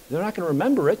know it? They're not going to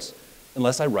remember it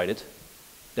unless I write it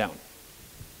down.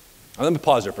 Now, let me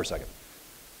pause there for a second.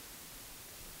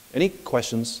 Any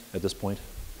questions at this point?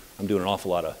 I'm doing an awful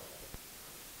lot of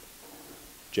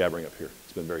jabbering up here.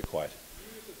 It's been very quiet. Do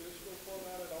you use a digital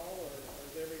format at all, or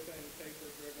is everything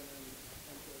paper-driven and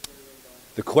into a three-ring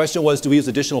binder? The question was, do we use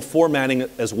additional formatting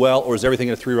as well, or is everything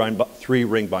in a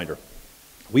three-ring binder?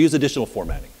 We use additional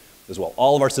formatting as well.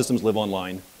 All of our systems live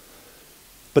online,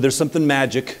 but there's something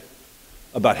magic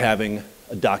about having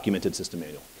a documented system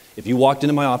manual. If you walked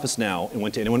into my office now and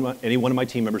went to any one of my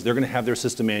team members, they're going to have their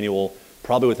system manual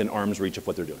probably within arm's reach of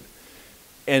what they're doing.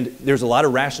 And there's a lot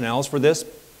of rationales for this,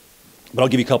 but I'll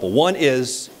give you a couple. One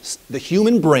is the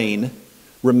human brain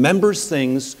remembers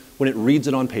things when it reads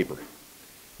it on paper.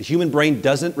 The human brain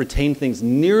doesn't retain things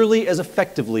nearly as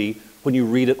effectively when you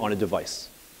read it on a device.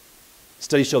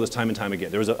 Studies show this time and time again.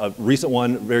 There was a recent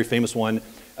one, very famous one,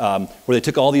 where they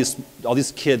took all these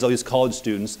kids, all these college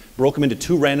students, broke them into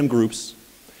two random groups,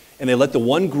 and they let the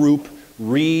one group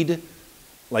read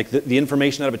like the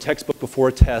information out of a textbook before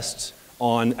a test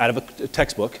out of a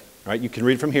textbook, right? You can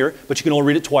read it from here, but you can only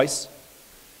read it twice.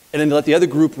 And then they let the other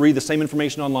group read the same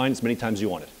information online as many times as you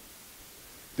want it.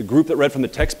 The group that read from the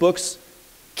textbooks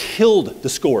killed the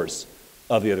scores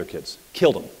of the other kids,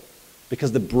 killed them.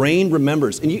 Because the brain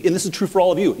remembers, and this is true for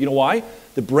all of you. You know why?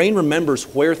 The brain remembers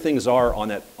where things are on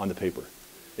the paper.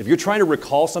 If you're trying to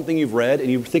recall something you've read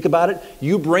and you think about it,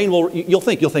 your brain you'll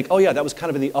think, oh yeah, that was kind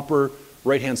of in the upper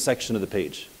right-hand section of the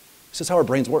page. This is how our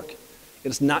brains work.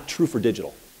 And it's not true for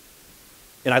digital.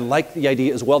 And I like the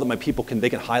idea as well that my people they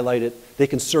can highlight it, they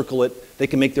can circle it, they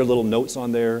can make their little notes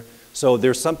on there. So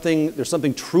there's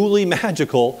something truly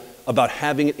magical about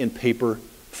having it in paper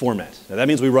format. Now that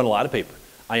means we run a lot of paper.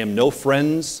 I am no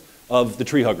friends of the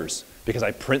tree huggers, because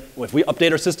if we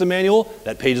update our system manual,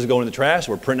 that page is going in the trash,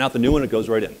 we're printing out the new one, it goes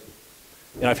right in.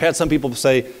 And I've had some people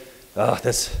say,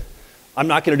 I'm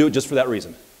not going to do it just for that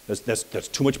reason. That's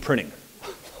too much printing.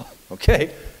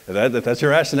 Okay, that's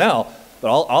your rationale. But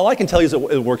all I can tell you is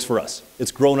it works for us.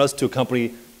 It's grown us to a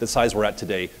company the size we're at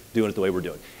today, doing it the way we're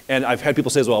doing. And I've had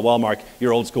people say as well, Mark,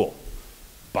 you're old school.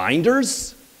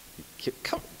 Binders?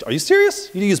 Are you serious?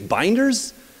 You use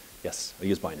binders? Yes, I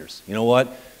use binders. You know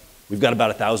what? We've got about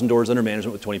 1,000 doors under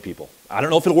management with 20 people. I don't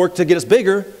know if it'll work to get us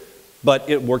bigger, but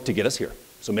it worked to get us here.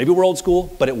 So maybe we're old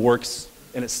school, but it works,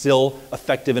 and it's still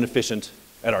effective and efficient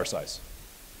at our size.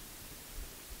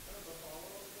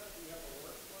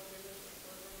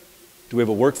 Do we have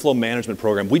a workflow management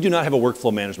program? We do not have a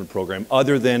workflow management program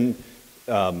other than,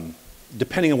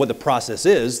 depending on what the process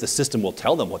is, the system will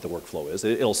tell them what the workflow is.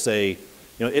 It'll say,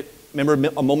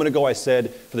 remember a moment ago I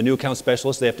said for the new account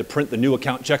specialist, they have to print the new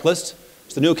account checklist?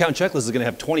 So the new account checklist is going to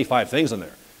have 25 things on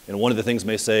there. And one of the things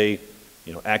may say,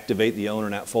 activate the owner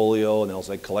NatFolio, and they'll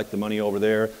say collect the money over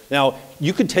there. Now,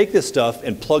 you could take this stuff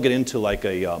and plug it into like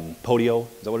a Podio.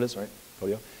 Is that what it is, right?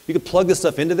 Podio? You could plug this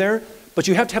stuff into there, but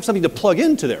you have to have something to plug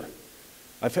into there.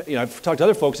 I've talked to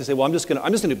other folks, they say, well, I'm just going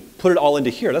to put it all into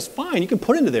here. That's fine, you can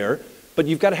put it into there, but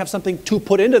you've got to have something to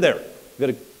put into there. You've got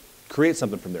to create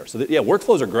something from there. So yeah,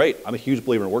 workflows are great. I'm a huge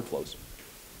believer in workflows.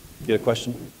 You get a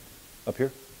question up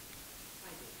here?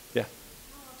 Yeah.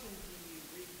 How often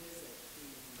do you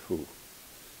revisit Ooh.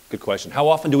 Good question. How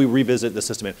often do we revisit the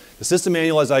system manual? The system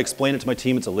manual, as I explain it to my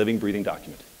team, it's a living, breathing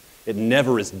document. It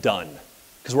never is done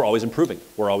because we're always improving.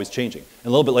 We're always changing. And a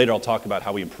little bit later, I'll talk about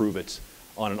how we improve it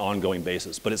on an ongoing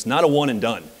basis. But it's not a one and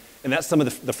done. And that's some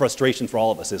of the frustration for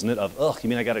all of us, isn't it? Of, you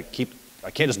mean I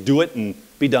can't just do it and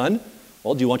be done?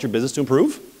 Well, do you want your business to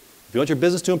improve? If you want your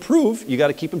business to improve, you got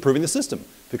to keep improving the system.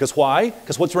 Because why?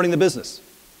 Because what's running the business?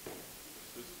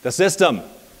 The system.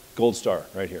 Gold star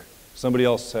right here. Somebody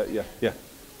else, yeah. The second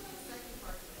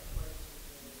part of that question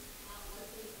is, let's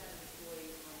say you've had an employee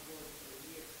on board for a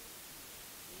year.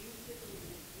 Do you typically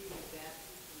review that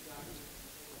system document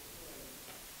for the employee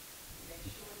to make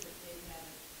sure that they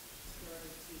haven't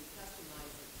started to customize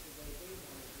it the way they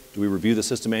want to do it? Do we review the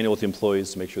system manual with the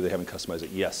employees to make sure they haven't customized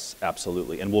it? Yes,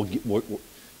 absolutely. And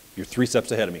you're 3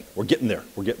 steps ahead of me. We're getting there.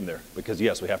 We're getting there. Because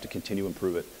yes, we have to continue to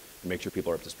improve it and make sure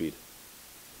people are up to speed.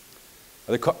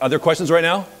 Are there questions right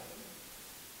now?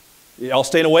 Y'all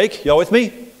staying awake? Y'all with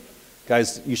me?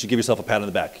 Guys, you should give yourself a pat on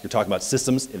the back. You're talking about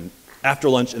systems after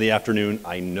lunch in the afternoon.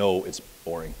 I know it's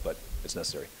boring, but it's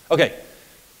necessary. Okay,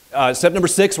 step number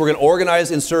 6, we're going to organize,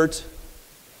 insert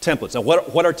templates. Now,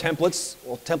 what are templates?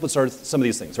 Well, templates are some of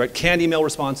these things, right? Canned email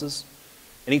responses,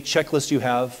 any checklist you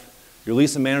have, your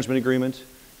lease and management agreement,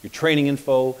 your training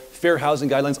info, fair housing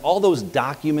guidelines, all those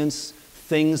documents,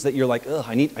 things that you're like,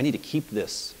 I need to keep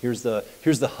this. Here's the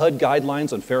HUD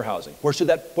guidelines on fair housing. Where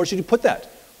should you put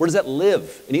that? Where does that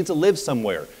live? It needs to live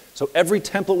somewhere. So every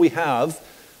template we have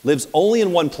lives only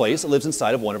in one place. It lives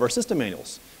inside of one of our system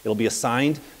manuals. It'll be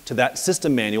assigned to that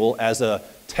system manual as a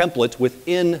template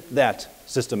within that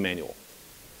system manual.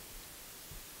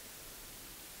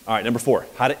 All right, number 4,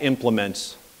 how to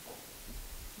implement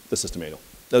the system manual.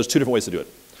 There's 2 different ways to do it.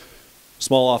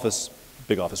 Small office,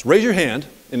 big office. Raise your hand,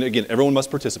 and again, everyone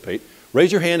must participate.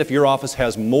 Raise your hand if your office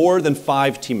has more than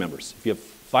 5 team members. If you have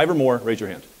 5 or more, raise your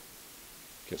hand.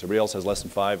 Okay, so everybody else has less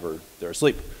than 5 or they're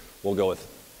asleep. We'll go with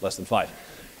less than 5.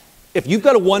 If you've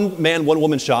got a one-man,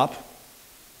 one-woman shop,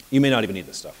 you may not even need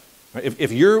this stuff. Right?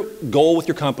 If your goal with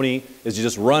your company is you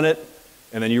just run it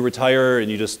and then you retire and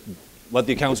you just let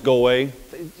the accounts go away,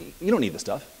 you don't need this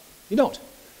stuff. You don't.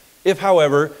 If,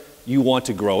 however, you want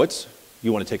to grow it,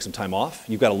 you want to take some time off,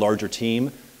 you've got a larger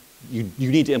team, you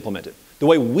need to implement it. The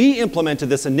way we implemented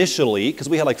this initially, because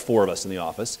we had like 4 of us in the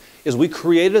office, is we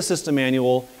created a system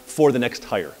manual for the next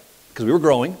hire. Because we were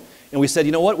growing, and we said,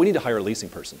 you know what, we need to hire a leasing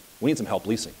person. We need some help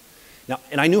leasing. Now,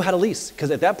 and I knew how to lease, because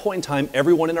at that point in time,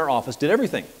 everyone in our office did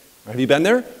everything. Have you been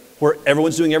there? Where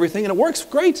everyone's doing everything, and it works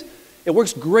great. It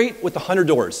works great with 100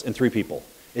 doors and 3 people.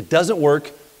 It doesn't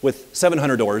work with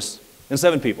 700 doors and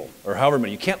 7 people, or however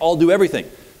many. You can't all do everything.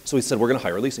 So we said, we're going to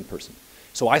hire a leasing person.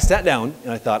 So I sat down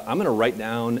and I thought, I'm going to write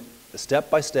down the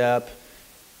step-by-step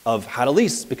of how to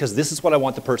lease because this is what I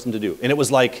want the person to do. And it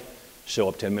was like, show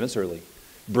up 10 minutes early,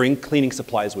 bring cleaning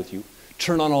supplies with you,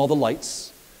 turn on all the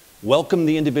lights, welcome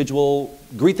the individual,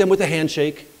 greet them with a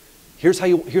handshake. Here's how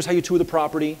you tour the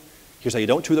property. Here's how you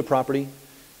don't tour the property.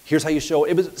 Here's how you show.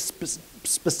 It was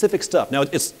specific stuff. Now,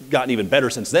 it's gotten even better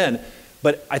since then.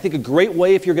 But I think a great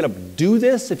way if you're going to do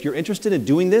this, if you're interested in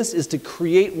doing this, is to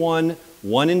create one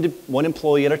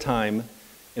employee at a time,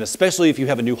 and especially if you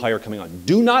have a new hire coming on.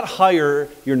 Do not hire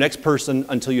your next person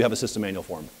until you have a system manual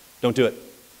for them. Don't do it.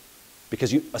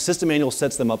 Because a system manual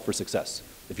sets them up for success.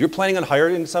 If you're planning on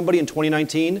hiring somebody in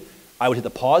 2019, I would hit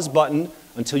the pause button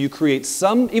until you create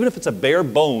some, even if it's a bare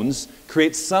bones,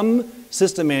 create some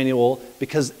system manual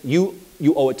because you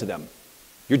owe it to them.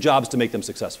 Your job is to make them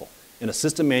successful. And a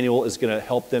system manual is going to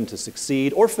help them to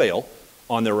succeed or fail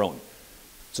on their own.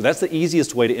 So that's the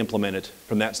easiest way to implement it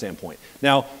from that standpoint.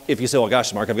 Now, if you say, well,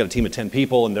 gosh, Mark, I've got a team of 10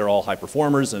 people and they're all high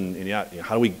performers, and yeah,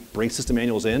 how do we bring system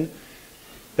manuals in?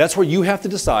 That's where you have to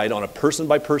decide on a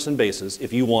person-by-person basis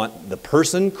if you want the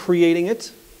person creating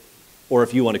it or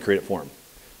if you want to create it for them.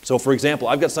 So for example,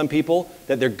 I've got some people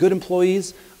that they're good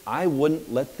employees. I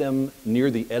wouldn't let them near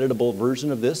the editable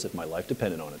version of this if my life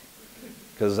depended on it.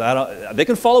 Because they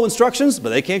can follow instructions, but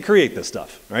they can't create this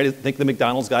stuff, right? I think the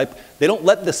McDonald's guy, they don't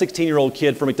let the 16-year-old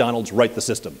kid from McDonald's write the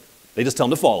system. They just tell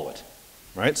them to follow it,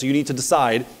 right? So you need to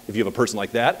decide if you have a person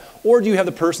like that, or do you have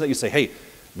the person that you say, hey,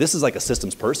 this is like a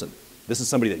systems person. This is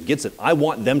somebody that gets it. I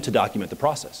want them to document the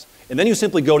process. And then you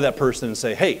simply go to that person and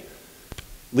say, hey,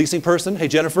 leasing person, hey,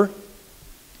 Jennifer,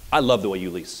 I love the way you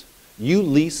lease. You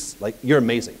lease, like, you're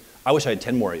amazing. I wish I had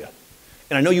 10 more of you.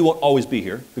 And I know you won't always be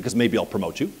here because maybe I'll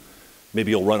promote you.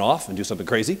 Maybe you'll run off and do something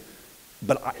crazy.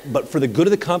 But for the good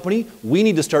of the company, we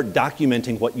need to start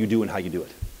documenting what you do and how you do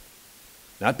it.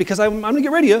 Not because I'm going to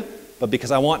get rid of you, but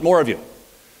because I want more of you.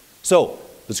 So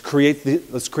let's create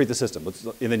the system.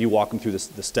 And then you walk them through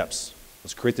the steps.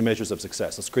 Let's create the measures of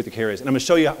success. Let's create the KRAs. And I'm going to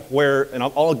show you where, and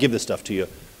I'll give this stuff to you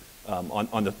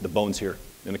on the bones here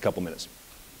in a couple minutes.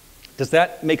 Does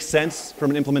that make sense from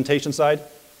an implementation side?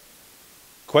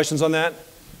 Questions on that?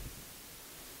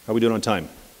 How are we doing on time?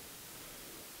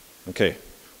 Okay.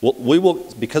 Well, we will,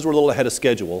 because we're a little ahead of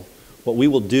schedule, what we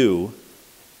will do,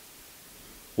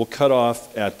 we'll cut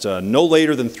off at no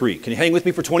later than 3. Can you hang with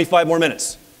me for 25 more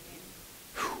minutes?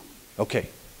 Whew. Okay.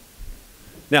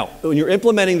 Now, when you're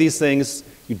implementing these things,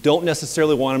 you don't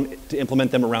necessarily want to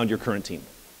implement them around your current team.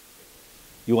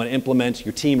 You want to implement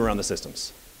your team around the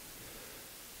systems.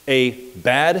 A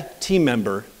bad team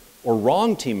member or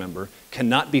wrong team member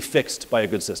cannot be fixed by a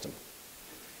good system.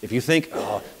 If you think,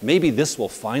 oh, maybe this will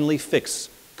finally fix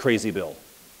Crazy Bill.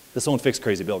 This won't fix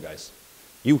Crazy Bill, guys.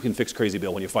 You can fix Crazy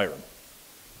Bill when you fire him.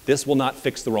 This will not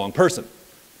fix the wrong person.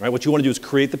 Right? What you want to do is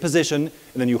create the position, and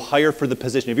then you hire for the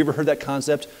position. Have you ever heard that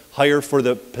concept? Hire for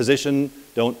the position,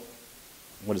 don't,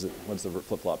 what is it? What's the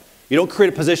flip-flop? You don't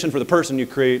create a position for the person, you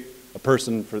create a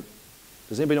person for,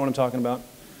 does anybody know what I'm talking about?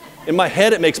 In my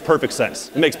head, it makes perfect sense.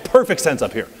 It makes perfect sense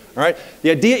up here. All right?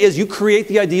 The idea is you create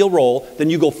the ideal role,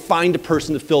 then you go find a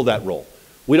person to fill that role.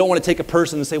 We don't want to take a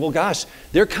person and say, well, gosh,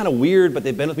 they're kind of weird, but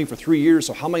they've been with me for 3 years,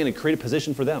 so how am I going to create a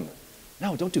position for them?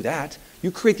 No, don't do that.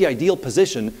 You create the ideal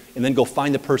position and then go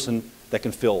find the person that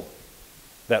can fill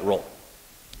that role.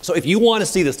 So if you want to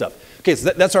see this stuff, okay,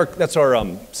 so that's our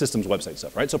systems website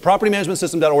stuff, right? So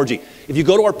propertymanagementsystem.org. If you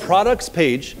go to our products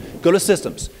page, go to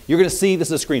systems, you're going to see,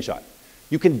 this is a screenshot.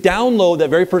 You can download that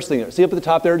very first thing. See up at the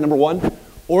top there, number 1,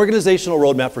 organizational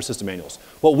roadmap for system manuals.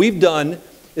 What we've done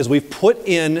is we've put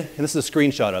in, and this is a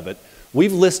screenshot of it,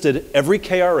 we've listed every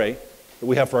KRA that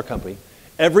we have for our company,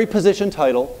 every position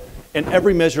title, and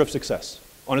every measure of success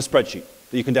on a spreadsheet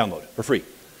that you can download for free.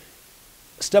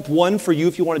 Step 1 for you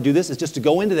if you want to do this is just to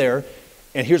go into there,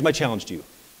 and here's my challenge to you.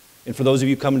 And for those of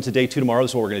you coming to day 2 tomorrow,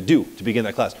 this is what we're going to do to begin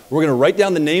that class. We're going to write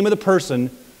down the name of the person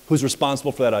who's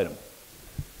responsible for that item.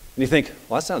 And you think,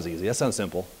 well, that sounds easy, that sounds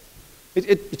simple.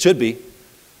 It should be,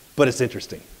 but it's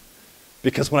interesting.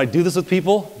 Because when I do this with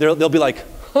people, they'll be like,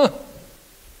 huh,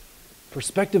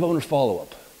 prospective owner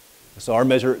follow-up. So our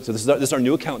measure, so this is our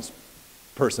new accounts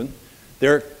person.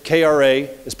 Their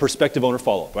KRA is prospective owner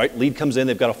follow-up, right? Lead comes in,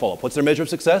 they've got a follow-up. What's their measure of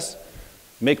success?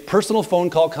 Make personal phone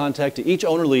call contact to each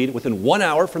owner lead within 1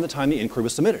 hour from the time the inquiry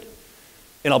was submitted.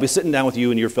 And I'll be sitting down with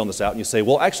you and you're filling this out and you say,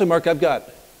 well, actually, Mark, I've got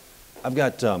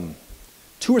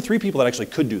 2 or 3 people that actually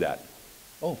could do that.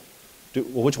 Oh,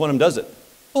 well, which one of them does it?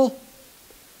 Well,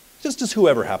 just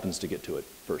whoever happens to get to it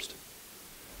first.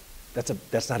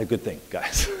 That's not a good thing,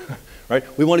 guys.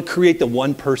 Right? We want to create the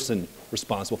one person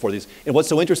responsible for these. And what's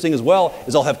so interesting as well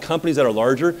is I'll have companies that are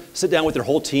larger sit down with their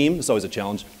whole team. It's always a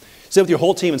challenge. Sit with your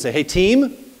whole team and say, hey, team,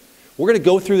 we're going to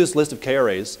go through this list of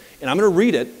KRAs, and I'm going to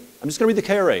read it. I'm just going to read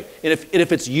the KRA. And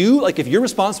if it's you, like if you're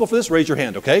responsible for this, raise your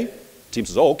hand, okay? The team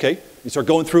says, oh, okay. You start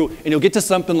going through, and you'll get to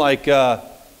something like,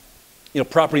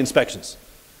 property inspections.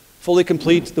 Fully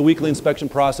complete the weekly inspection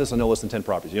process on no less than 10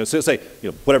 properties. So say,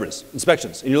 whatever it is,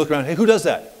 inspections. And you look around, hey, who does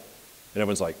that? And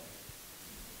everyone's like,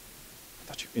 I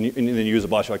thought you, and then you use a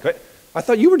boss, you're like, hey, I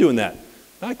thought you were doing that.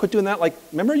 No, I quit doing that. Like,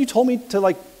 remember you told me to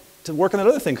work on that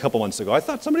other thing a couple months ago. I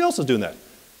thought somebody else was doing that.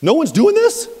 No one's doing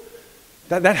this?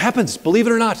 That happens, believe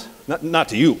it or not. Not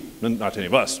to you, not to any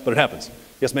of us, but it happens.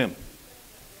 Yes, ma'am.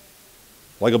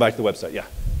 Well, I go back to the website, yeah.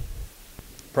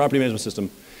 Property management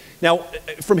system. Now,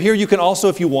 from here, you can also,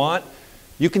 if you want,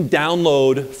 you can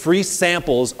download free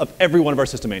samples of every one of our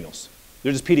system manuals.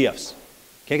 They're just PDFs.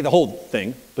 Can't get the whole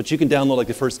thing, but you can download like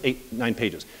the first 8, 9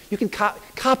 pages. You can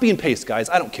copy and paste, guys.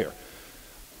 I don't care.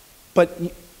 But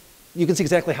you can see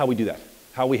exactly how we do that,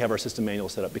 how we have our system manual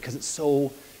set up, because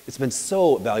it's been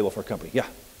so valuable for our company. Yeah.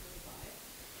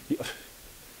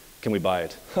 Can we buy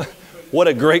it? What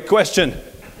a great question.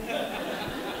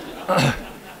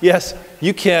 Yes,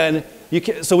 you can.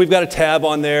 So we've got a tab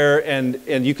on there,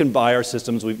 and you can buy our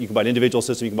systems. You can buy an individual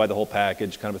system. You can buy the whole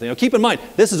package kind of a thing. Now, keep in mind,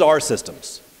 this is our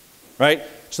systems, right?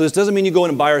 So this doesn't mean you go in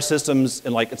and buy our systems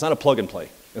and it's not a plug and play.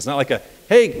 It's not like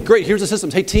hey, great, here's the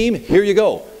systems. Hey, team, here you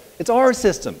go. It's our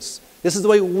systems. This is the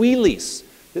way we lease.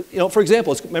 For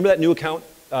example, remember that new account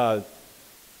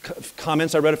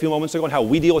comments I read a few moments ago on how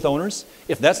we deal with owners?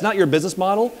 If that's not your business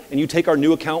model, and you take our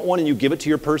new account one and you give it to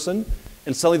your person,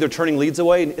 and suddenly they're turning leads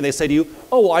away, and they say to you,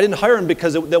 oh, well, I didn't hire him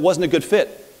because that wasn't a good fit.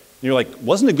 And you're like,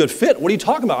 wasn't a good fit? What are you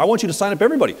talking about? I want you to sign up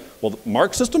everybody. Well,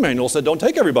 Mark's system manual said don't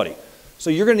take everybody. So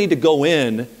you're going to need to go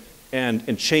in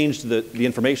and change the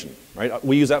information, right?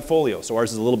 We use AppFolio, so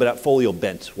ours is a little bit AppFolio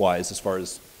bent-wise as far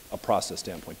as a process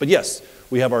standpoint. But yes,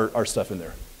 we have our stuff in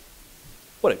there.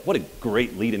 What a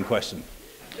great lead-in question.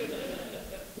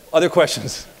 Other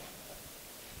questions?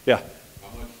 Yeah. How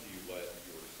much do you let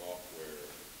your software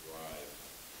drive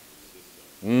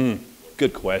your system?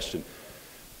 Good question.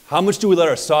 How much do we let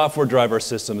our software drive our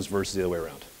systems versus the other way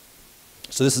around?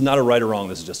 So this is not a right or wrong,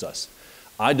 this is just us.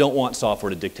 I don't want software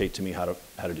to dictate to me how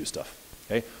to do stuff.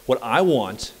 Okay? What I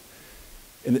want,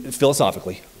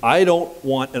 philosophically, I don't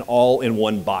want an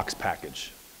all-in-one box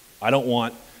package. I don't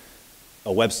want a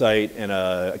website and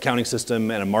an accounting system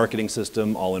and a marketing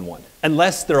system all in one,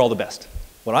 unless they're all the best.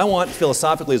 What I want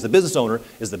philosophically as the business owner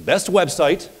is the best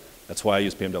website. That's why I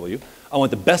use PMW. I want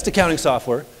the best accounting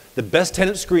software, the best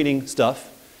tenant screening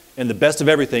stuff, and the best of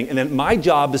everything. And then my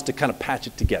job is to kind of patch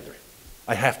it together.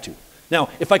 I have to. Now,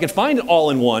 if I can find an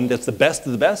all-in-one that's the best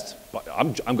of the best,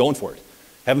 I'm going for it.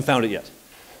 Haven't found it yet.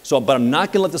 But I'm not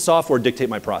going to let the software dictate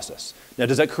my process. Now,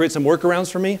 does that create some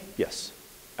workarounds for me? Yes,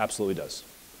 absolutely does.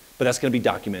 But that's going to be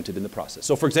documented in the process.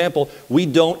 So for example, we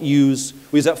use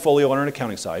AppFolio on our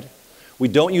accounting side. We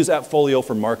don't use AppFolio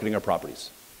for marketing our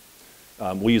properties.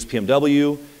 We use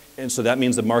PMW, and so that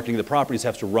means the marketing of the properties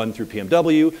has to run through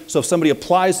PMW. So if somebody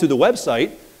applies through the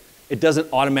website, it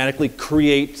doesn't automatically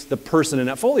create the person in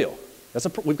AppFolio.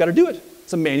 We've got to do it.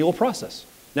 It's a manual process.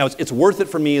 Now it's worth it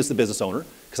for me as the business owner,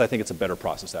 because I think it's a better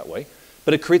process that way,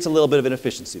 but it creates a little bit of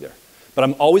inefficiency there. But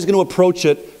I'm always going to approach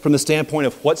it from the standpoint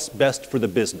of what's best for the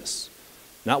business.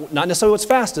 Not necessarily what's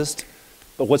fastest,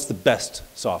 but what's the best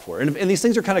software. And these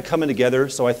things are kind of coming together,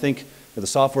 so I think the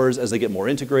softwares, as they get more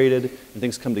integrated and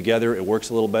things come together, it works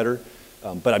a little better.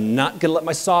 But I'm not going to let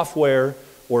my software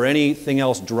or anything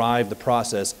else drive the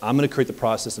process. I'm going to create the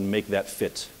process and make that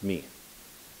fit me,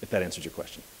 if that answers your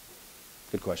question.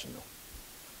 Good question,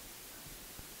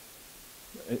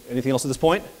 though. Anything else at this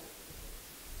point?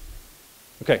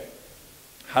 Okay.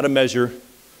 How to measure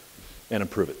and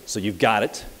improve it. So you've got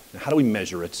it. Now how do we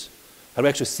measure it? How do we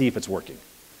actually see if it's working?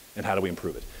 And how do we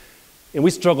improve it? And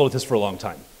we struggled with this for a long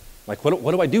time. Like, what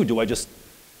do I do? Do I just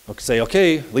say,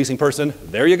 okay, leasing person,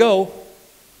 there you go.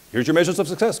 Here's your measures of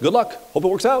success. Good luck. Hope it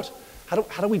works out. How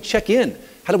do we check in?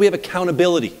 How do we have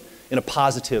accountability in a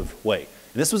positive way?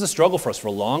 And this was a struggle for us for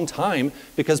a long time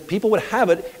because people would have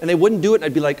it and they wouldn't do it. And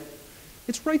I'd be like,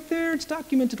 it's right there. It's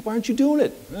documented. Why aren't you doing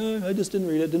it? I just didn't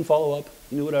read it. Didn't follow up.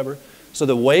 You knew whatever. So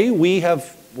the way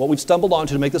what we've stumbled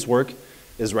onto to make this work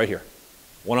is right here.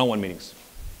 One-on-one meetings.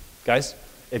 Guys,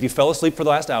 if you fell asleep for the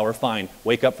last hour, fine.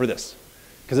 Wake up for this.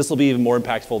 Because this will be even more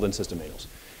impactful than system manuals.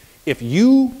 If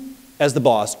you, as the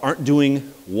boss, aren't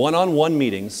doing one-on-one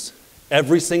meetings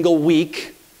every single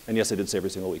week, and yes, I did say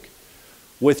every single week,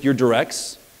 with your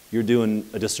directs, you're doing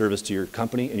a disservice to your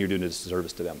company and you're doing a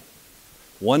disservice to them.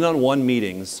 One-on-one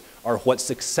meetings are what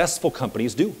successful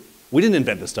companies do. We didn't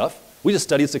invent this stuff. We just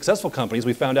studied successful companies.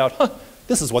 We found out,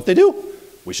 this is what they do.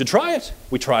 We should try it.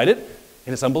 We tried it,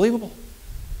 and it's unbelievable.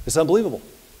 It's unbelievable.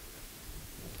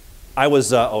 I was,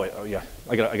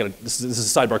 this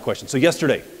is a sidebar question. So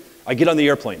yesterday, I get on the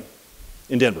airplane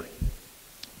in Denver.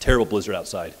 Terrible blizzard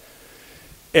outside.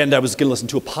 And I was going to listen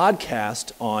to a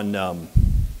podcast on,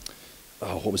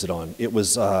 what was it on? It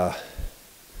was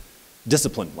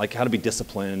discipline, like how to be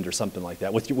disciplined or something like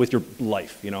that with your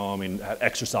life.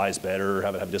 Exercise better,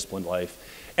 have a disciplined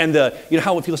life. And you know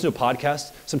how if you listen to a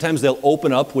podcast, sometimes they'll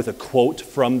open up with a quote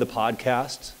from the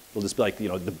podcast. They'll just be like,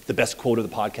 the best quote of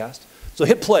the podcast. So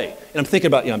hit play, and I'm thinking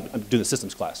about, I'm doing the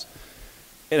systems class,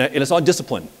 and it's on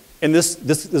discipline. And this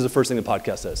is the first thing the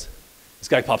podcast says. This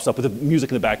guy pops up with the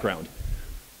music in the background.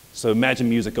 So imagine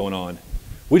music going on.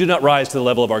 We do not rise to the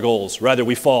level of our goals. Rather,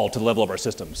 we fall to the level of our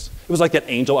systems. It was like that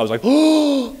angel. I was like,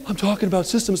 oh, I'm talking about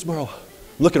systems tomorrow.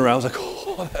 Looking around, I was like,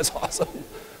 oh, that's awesome.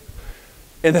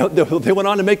 And they went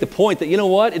on to make the point that, you know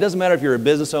what? It doesn't matter if you're a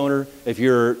business owner, if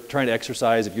you're trying to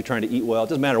exercise, if you're trying to eat well. It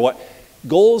doesn't matter what.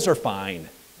 Goals are fine,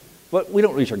 but we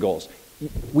don't reach our goals.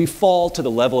 we fall to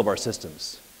the level of our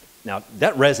systems. Now,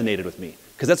 that resonated with me,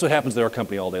 because that's what happens at our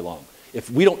company all day long. If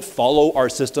we don't follow our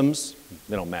systems,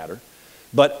 they don't matter.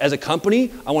 But as a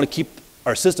company, I want to keep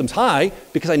our systems high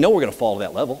because I know we're going to fall to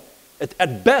that level.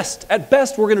 At best,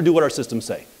 we're going to do what our systems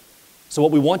say. So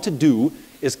what we want to do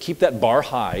is keep that bar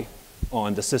high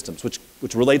on the systems,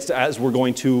 which relates to, as we're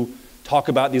going to talk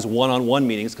about these one-on-one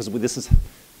meetings, because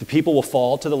the people will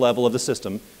fall to the level of the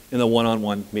system in the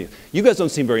one-on-one meeting. You guys don't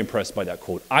seem very impressed by that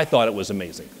quote. I thought it was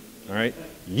amazing, all right?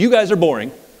 You guys are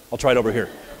boring. I'll try it over here.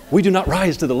 We do not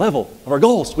rise to the level of our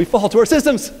goals. We fall to our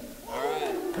systems.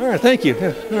 All right, thank you.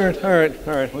 Yeah,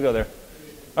 all right, we'll go there.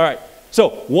 All right, so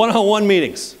one-on-one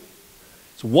meetings.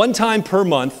 It's one time per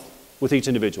month with each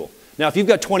individual. Now, if you've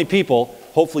got 20 people,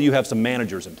 hopefully you have some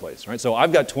managers in place, right? So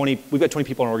we've got 20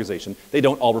 people in our organization. They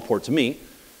don't all report to me.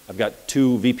 I've got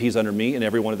 2 VPs under me, and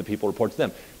every one of the people report to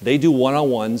them. They do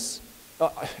one-on-ones,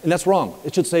 and that's wrong.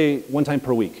 It should say one time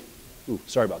per week. Ooh,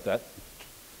 sorry about that.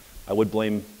 I would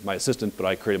blame my assistant, but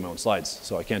I created my own slides,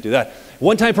 so I can't do that.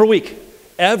 One time per week,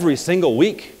 every single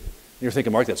week. And you're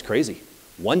thinking, Mark, that's crazy.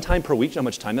 One time per week, you know how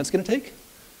much time that's going to take?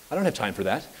 I don't have time for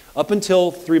that. Up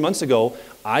until 3 months ago,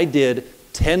 I did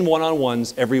 10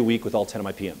 one-on-ones every week with all 10 of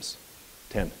my PMs.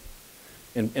 10.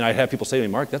 And I'd have people say to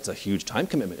me, Mark, that's a huge time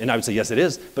commitment. And I would say, yes, it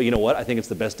is. But you know what? I think it's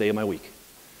the best day of my week.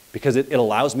 Because it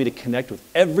allows me to connect with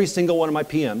every single one of my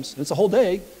PMs. And it's a whole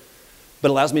day, but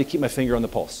it allows me to keep my finger on the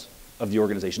pulse of the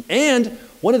organization. And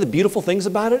one of the beautiful things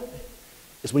about it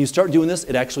is when you start doing this,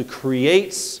 it actually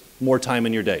creates more time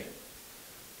in your day.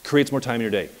 Creates more time in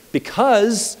your day.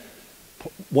 Because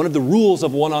one of the rules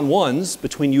of one-on-ones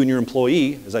between you and your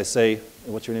employee, as I say,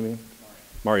 what's your name again?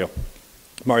 Mario.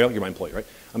 Mario, you're my employee, right?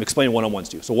 I'm explaining one-on-ones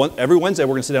to you. So every Wednesday,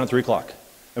 we're going to sit down at 3 o'clock.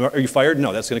 Are you fired?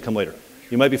 No, that's going to come later.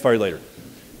 You might be fired later.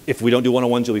 If we don't do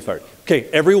one-on-ones, you'll be fired. Okay,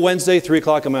 every Wednesday, 3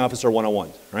 o'clock in my office are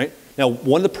one-on-ones, right? Now,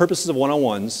 one of the purposes of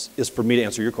one-on-ones is for me to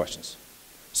answer your questions.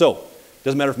 So, it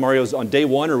doesn't matter if Mario's on day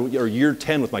 1 or year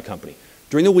 10 with my company.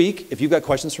 During the week, if you've got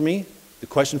questions for me, the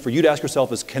question for you to ask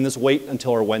yourself is, can this wait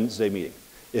until our Wednesday meeting?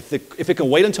 If it can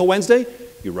wait until Wednesday,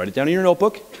 you write it down in your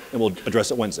notebook, and we'll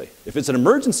address it Wednesday. If it's an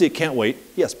emergency, it can't wait,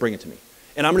 yes, bring it to me.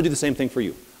 And I'm going to do the same thing for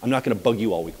you. I'm not going to bug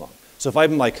you all week long. So if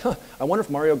I'm like, I wonder if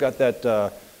Mario got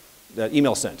that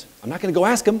email sent. I'm not going to go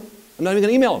ask him. I'm not even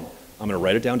going to email him. I'm going to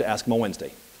write it down to ask him on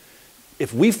Wednesday.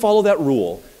 If we follow that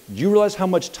rule, do you realize how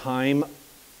much time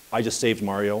I just saved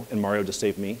Mario and Mario just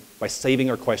saved me by saving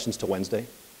our questions to Wednesday?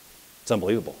 It's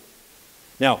unbelievable.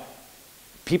 Now,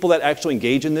 people that actually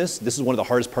engage in this is one of the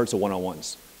hardest parts of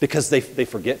one-on-ones because they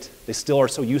forget. They still are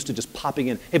so used to just popping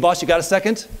in. Hey, boss, you got a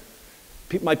second?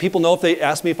 My people know if they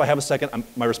ask me if I have a second,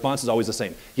 my response is always the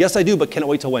same. Yes, I do, but can it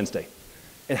wait till Wednesday?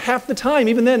 And half the time,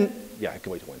 even then, yeah, I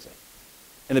can wait till Wednesday.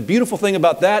 And the beautiful thing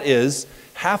about that is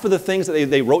half of the things that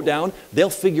they wrote down, they'll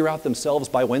figure out themselves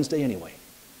by Wednesday anyway,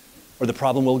 or the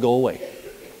problem will go away.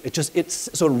 So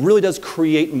it really does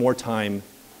create more time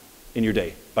in your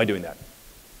day by doing that.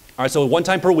 All right, so one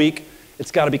time per week,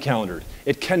 it's got to be calendared.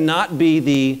 It cannot be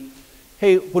the,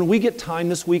 hey, when we get time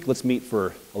this week, let's meet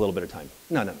for a little bit of time.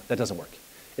 No, that doesn't work.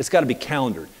 It's got to be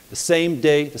calendared. The same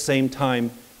day, the same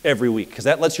time, every week, because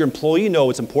that lets your employee know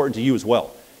it's important to you as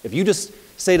well. If you just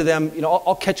say to them,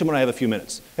 I'll catch them when I have a few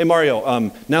minutes. Hey,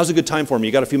 Mario, now's a good time for me.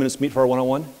 You got a few minutes to meet for our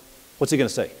one-on-one? What's he going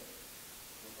to say?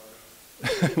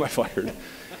 Am I fired?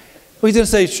 Well, he's going to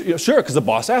say, sure, because the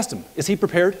boss asked him. Is he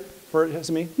prepared for it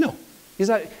to me? No. He's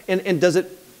not. And does it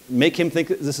make him think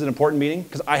that this is an important meeting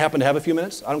because I happen to have a few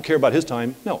minutes? I don't care about his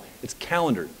time. No, it's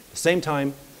calendared. The same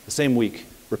time, the same week,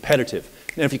 repetitive.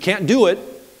 And if you can't do it,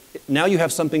 now you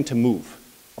have something to move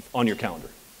on your calendar.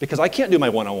 Because I can't do my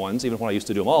one-on-ones, even when I used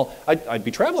to do them all. I'd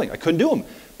be traveling. I couldn't do them.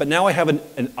 But now I have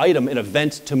an item, an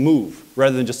event to move,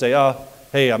 rather than just say,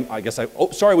 hey,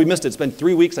 sorry, we missed it. It's been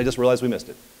 3 weeks. I just realized we missed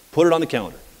it. Put it on the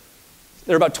calendar.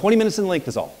 They're about 20 minutes in length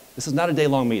is all. This is not a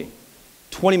day-long meeting.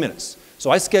 20 minutes. So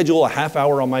I schedule a half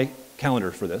hour on my calendar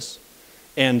for this,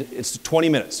 and it's 20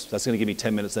 minutes. That's going to give me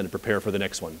 10 minutes then to prepare for the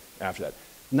next one after that.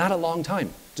 Not a long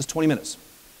time, just 20 minutes.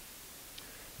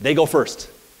 They go first,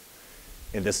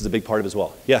 and this is a big part of it as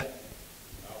well. Yeah?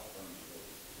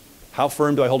 How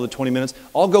firm do I hold it 20 minutes?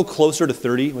 I'll go closer to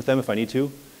 30 with them if I need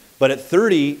to, but at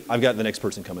 30, I've got the next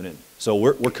person coming in. So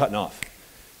we're cutting off.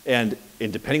 And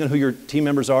depending on who your team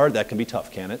members are, that can be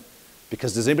tough, can it?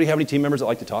 Because does anybody have any team members that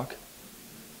like to talk?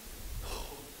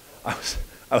 I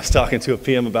was talking to a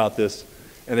PM about this,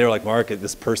 and they were like, Mark,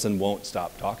 this person won't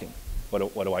stop talking.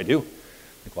 What do I do?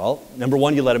 Like, well, number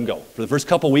one, you let them go. For the first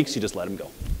couple weeks, you just let them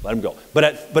go. Let them go. But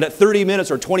at 30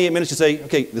 minutes or 28 minutes, you say,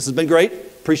 okay, this has been great.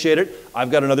 Appreciate it. I've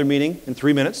got another meeting in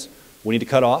 3 minutes. We need to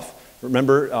cut off.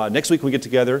 Remember, next week when we get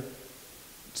together,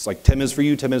 It's like 10 minutes for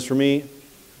you, 10 minutes for me,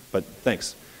 but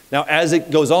thanks. Now, as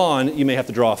it goes on, you may have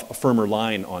to draw a firmer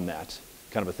line on that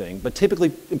kind of a thing, but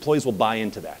typically employees will buy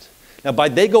into that. Now, by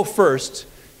they go first,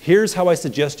 here's how I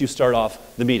suggest you start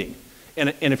off the meeting.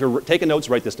 And if you're taking notes,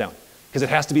 write this down, because it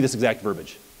has to be this exact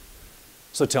verbiage.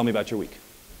 So tell me about your week.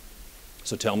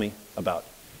 So tell me about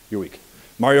your week.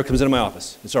 Mario comes into my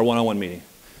office. It's our one-on-one meeting.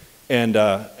 And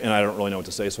I don't really know what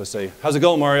to say, so I say, how's it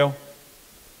going, Mario? What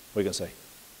are you going to say?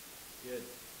 Good.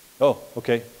 Oh,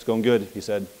 okay, it's going good, he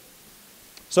said.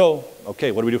 So,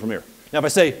 okay, what do we do from here? Now, if I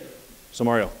say, so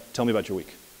Mario, tell me about your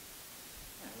week.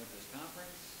 I went to this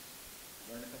conference,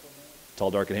 learned a couple of things.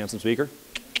 Tall, dark, and handsome speaker?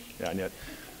 Yeah, I knew it.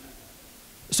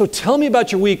 So tell me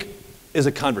about your week is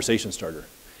a conversation starter.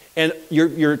 And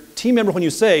your team member, when you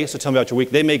say, so tell me about your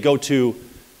week, they may go to,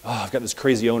 oh, I've got this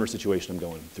crazy owner situation I'm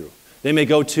going through. They may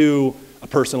go to a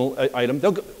personal item.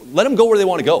 Let them go where they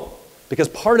want to go. Because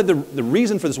part of the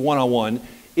reason for this one-on-one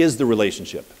is the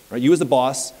relationship. Right? You as the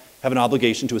boss have an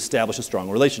obligation to establish a strong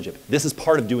relationship. This is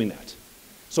part of doing that.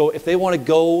 So if they want to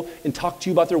go and talk to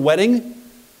you about their wedding,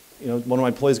 you know, one of my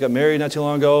employees got married not too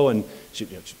long ago, and she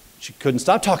couldn't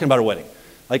stop talking about her wedding.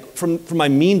 Like, from my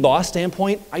mean boss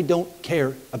standpoint, I don't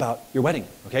care about your wedding,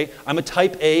 okay? I'm a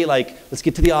type A, like, let's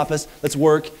get to the office, let's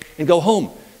work, and go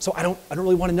home. So I don't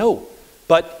really want to know.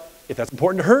 But if that's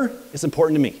important to her, it's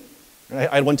important to me.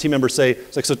 I had one team member say,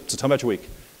 it's like, so tell me about your week.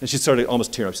 And she started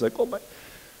almost tearing up. She's like, oh,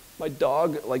 my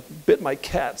dog, like, bit my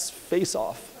cat's face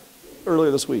off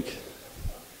earlier this week.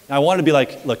 And I wanted to be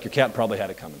like, look, your cat probably had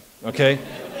it coming, okay?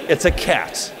 It's a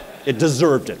cat. It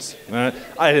deserved it.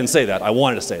 I didn't say that. I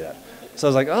wanted to say that. So I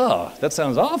was like, oh, that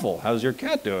sounds awful. How's your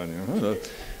cat doing?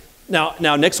 Now,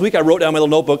 next week I wrote down my little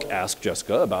notebook, ask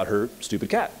Jessica about her stupid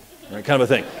cat, right? Kind of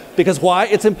a thing. Because why?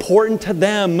 It's important to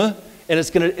them, and it's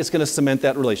gonna cement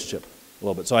that relationship a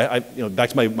little bit. So back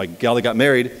to my gal that got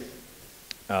married,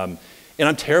 and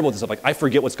I'm terrible at this stuff. Like, I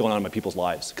forget what's going on in my people's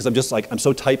lives because I'm just like, I'm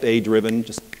so type A driven,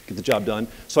 just get the job done.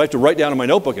 So I have to write down in my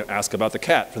notebook and ask about the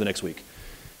cat for the next week.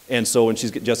 And so when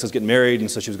Jessica's getting married,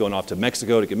 and so she was going off to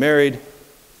Mexico to get married.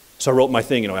 So I wrote my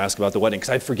thing, ask about the wedding,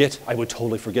 because I'd forget. I would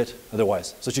totally forget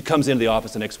otherwise. So she comes into the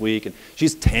office the next week, and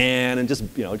she's tan, and just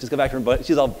got back from her butt.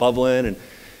 She's all bubbling,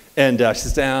 and she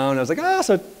sits down. And I was like,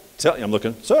 I'm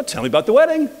looking. So tell me about the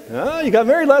wedding. Oh, you got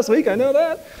married last week. I know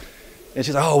that. And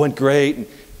she's like, oh, it went great.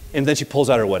 And then she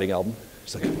pulls out her wedding album.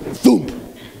 She's like,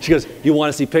 boom. She goes, you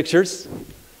want to see pictures? I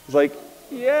was like,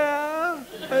 yeah.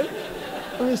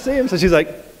 Let me see them. So she's like,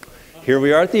 here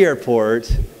we are at the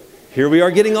airport. Here we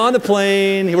are getting on the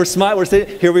plane. We're smiling. We're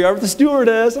saying, here we are with the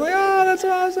stewardess. I'm like, oh, that's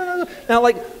awesome. Now,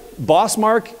 like, Boss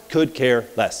Mark could care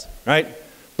less, right?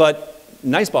 But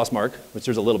nice Boss Mark, which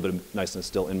there's a little bit of niceness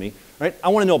still in me, right? I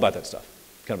want to know about that stuff,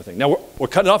 kind of a thing. Now, we're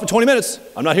cutting it off in 20 minutes.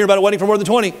 I'm not hearing about a wedding for more than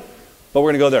 20, but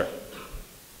we're going to go there.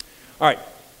 All right,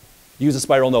 use a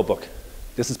spiral notebook.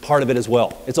 This is part of it as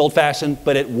well. It's old-fashioned,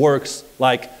 but it works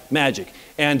like magic.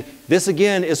 And this,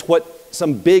 again, is what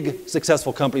some big,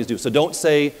 successful companies do. So don't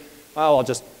say, oh,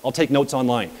 I'll take notes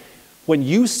online. When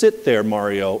you sit there,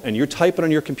 Mario, and you're typing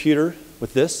on your computer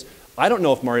with this, I don't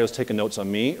know if Mario's taking notes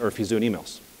on me or if he's doing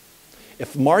emails.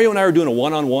 If Mario and I are doing a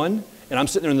one-on-one, and I'm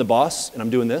sitting there in the boss, and I'm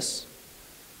doing this,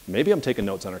 maybe I'm taking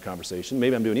notes on our conversation,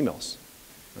 maybe I'm doing emails.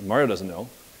 And Mario doesn't know.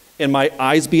 And my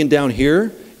eyes being down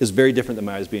here is very different than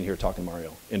my eyes being here talking to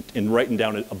Mario and writing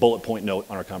down a bullet point note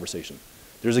on our conversation.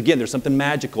 There's something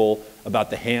magical about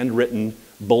the handwritten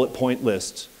bullet point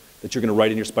list that you're going to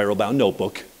write in your spiral-bound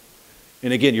notebook.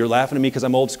 And again, you're laughing at me because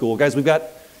I'm old school. Guys, we've got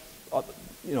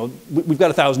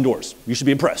 1,000 doors. You should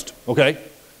be impressed, okay?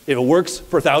 If it works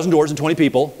for 1,000 doors and 20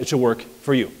 people, it should work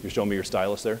for you. You're showing me your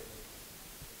stylus there?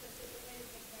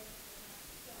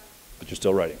 But you're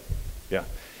still writing, yeah.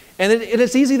 And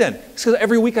it's easy then. It's because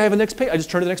every week I have a next page. I just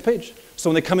turn to the next page.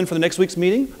 So when they come in for the next week's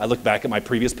meeting, I look back at my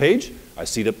previous page. I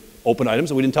see the open items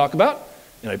that we didn't talk about,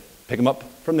 and I pick them up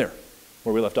from there,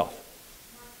 where we left off.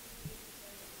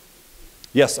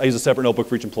 Yes, I use a separate notebook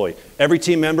for each employee. Every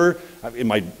team member,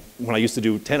 when I used to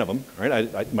do 10 of them,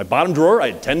 right? My bottom drawer,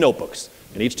 I had 10 notebooks,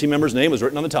 and each team member's name was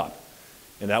written on the top.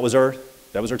 And that was our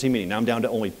team meeting. Now I'm down to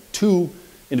only 2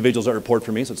 individuals that report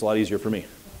for me, so it's a lot easier for me.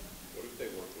 What if they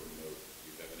work remote?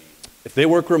 Do you have any? If they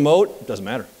work remote, it doesn't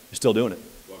matter. You're still doing it.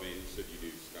 Well, I mean, you said you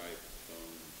do Skype, phone.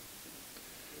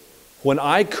 When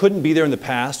I couldn't be there in the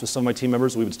past with some of my team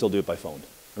members, we would still do it by phone.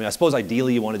 I mean, I suppose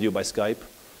ideally you want to do it by Skype,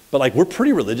 but like, we're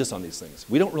pretty religious on these things.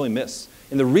 We don't really miss.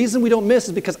 And the reason we don't miss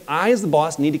is because I, as the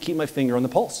boss, need to keep my finger on the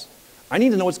pulse. I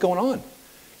need to know what's going on.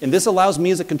 And this allows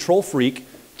me as a control freak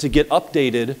to get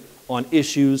updated on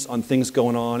issues, on things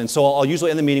going on. And so I'll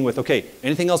usually end the meeting with, okay,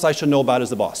 anything else I should know about as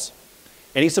the boss?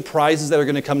 Any surprises that are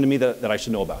going to come to me that I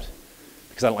should know about?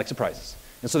 because I don't like surprises.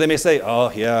 And so they may say,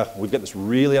 oh yeah, we've got this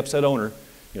really upset owner.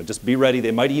 Just be ready.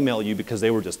 They might email you because they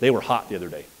were hot the other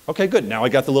day. Okay, good. Now I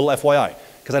got the little FYI,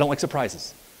 because I don't like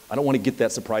surprises. I don't want to get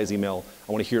that surprise email.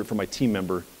 I want to hear it from my team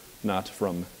member, not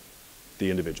from the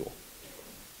individual.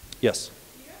 Yes?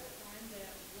 Do you ever find that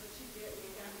what you get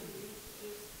week after week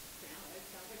just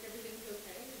sounds like everything's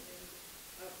okay, and then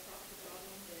a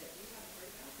problem that you haven't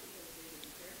heard about because they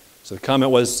didn't care? So the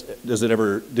comment was,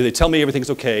 do they tell me everything's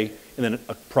okay, and then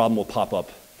a problem will pop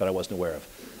up that I wasn't aware of?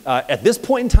 At this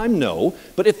point in time, no.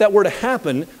 But if that were to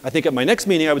happen, I think at my next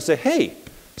meeting I would say, hey,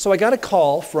 so I got a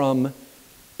call from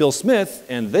Bill Smith,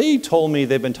 and they told me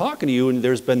they've been talking to you, and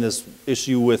there's been this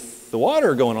issue with the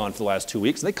water going on for the last 2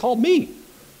 weeks, and they called me.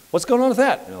 What's going on with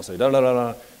that? And I'll say,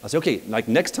 da-da-da-da. I'll say, okay, like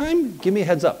next time, give me a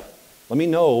heads up. Let me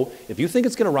know if you think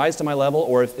it's going to rise to my level,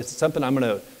 or if it's something I'm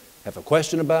going to have a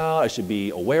question about, I should be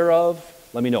aware of,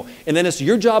 let me know. And then it's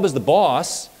your job as the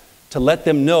boss to let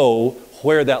them know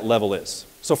where that level is.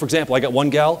 So for example, I got one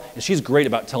gal, and she's great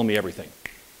about telling me everything.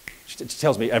 She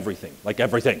tells me everything, like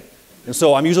everything. And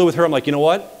so I'm usually with her, I'm like, you know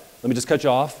what? Let me just cut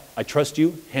you off. I trust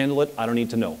you, handle it, I don't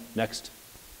need to know. Next.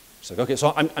 She's like, okay,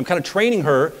 so I'm kind of training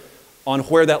her on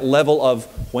where that level of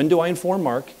when do I inform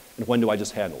Mark and when do I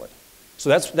just handle it. So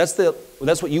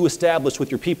that's what you establish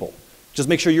with your people. Just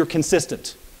make sure you're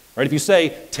consistent. Right? If you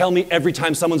say, tell me every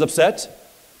time someone's upset,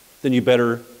 then you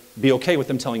better be okay with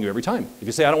them telling you every time. If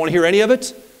you say, I don't want to hear any of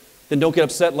it, then don't get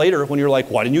upset later when you're like,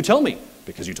 why didn't you tell me?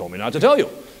 Because you told me not to tell you.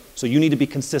 So you need to be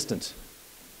consistent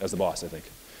as the boss, I think.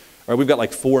 All right, we've got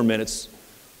like 4 minutes.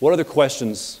 What other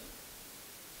questions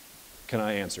can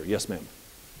I answer? Yes, ma'am.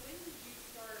 When did you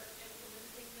start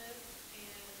implementing this,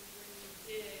 and when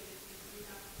you did you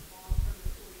have long-term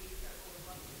employees that were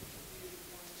reluctant to do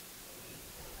one a week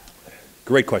or that?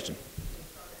 Great question.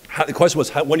 The question was,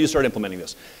 when do you start implementing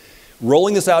this?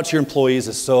 Rolling this out to your employees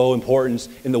is so important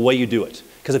in the way you do it.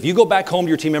 Because if you go back home to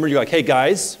your team member, you're like, hey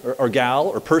guys, or gal,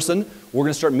 or person, we're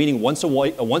going to start meeting once a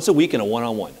week in a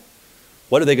one-on-one.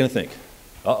 What are they going to think?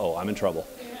 Uh-oh, I'm in trouble.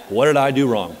 What did I do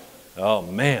wrong? Oh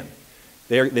man,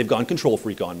 they've gone control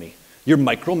freak on me. You're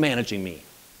micromanaging me.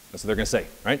 That's what they're going to say,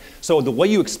 right? So the way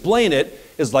you explain it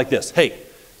is like this. Hey,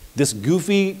 this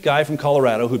goofy guy from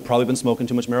Colorado who'd probably been smoking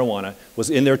too much marijuana was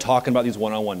in there talking about these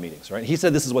one-on-one meetings, right? He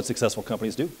said this is what successful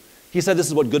companies do. He said this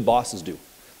is what good bosses do.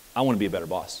 I want to be a better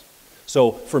boss.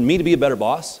 So for me to be a better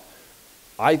boss,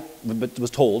 I was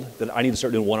told that I need to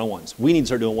start doing one-on-ones. We need to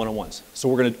start doing one-on-ones. So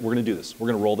we're gonna do this. We're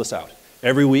gonna roll this out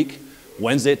every week,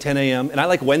 Wednesday at 10 a.m. And I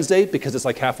like Wednesday because it's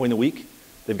like halfway in the week.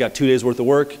 They've got 2 days worth of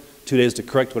work, 2 days to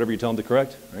correct whatever you tell them to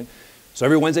correct, right? So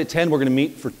every Wednesday at 10, we're gonna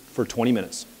meet for 20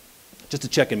 minutes. Just a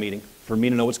check-in meeting for me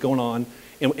to know what's going on.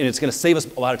 And it's gonna save us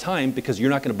a lot of time because you're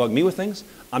not gonna bug me with things.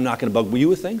 I'm not gonna bug you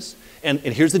with things. And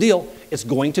here's the deal. It's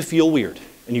going to feel weird.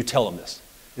 And you tell them this.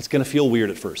 It's going to feel weird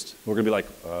at first. We're going to be like,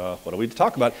 what are we to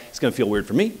talk about? It's going to feel weird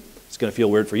for me. It's going to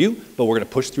feel weird for you. But we're going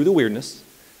to push through the weirdness.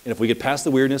 And if we get past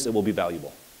the weirdness, it will be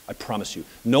valuable. I promise you.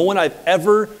 No one I've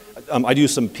ever, I do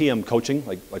some PM coaching,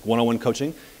 like one-on-one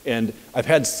coaching. And I've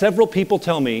had several people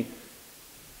tell me,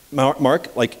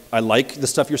 Mark, like, I like the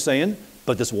stuff you're saying,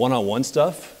 but this one-on-one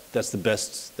stuff, that's the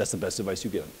best advice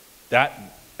you give. That,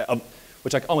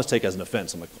 which I almost take as an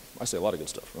offense. I'm like, I say a lot of good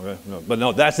stuff. Okay? No, but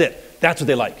no, that's it. That's what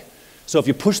they like. So if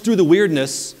you push through the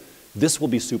weirdness, this will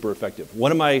be super effective.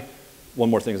 One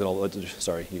more thing,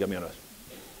 sorry, you got me on a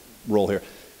roll here.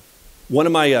 One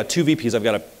of my two VPs, I've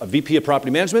got a VP of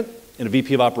property management and a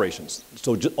VP of operations.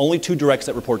 So only 2 directs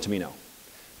that report to me now.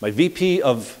 My VP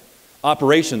of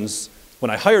operations, when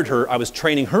I hired her, I was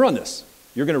training her on this.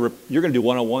 You're gonna do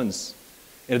one-on-ones.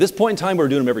 And at this point in time, we're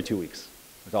doing them every 2 weeks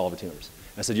with all of the team members.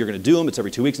 I said, you're gonna do them, it's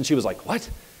every 2 weeks. And she was like, what?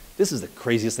 This is the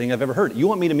craziest thing I've ever heard. You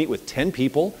want me to meet with 10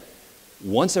 people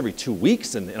once every 2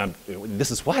 weeks, and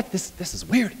this is what? This is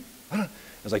weird. I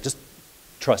was like, just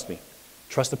trust me.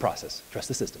 Trust the process. Trust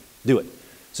the system. Do it.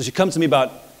 So she comes to me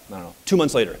about, 2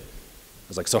 months later. I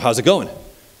was like, so how's it going?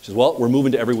 She says, well, we're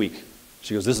moving to every week.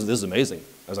 She goes, this is amazing.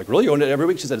 I was like, really? You're doing it every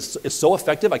week? She said, it's so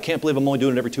effective, I can't believe I'm only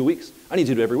doing it every 2 weeks. I need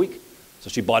to do it every week. So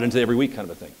she bought into every week kind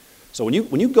of a thing. So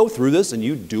when you go through this and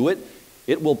you do it,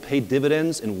 it will pay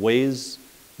dividends in ways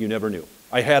you never knew.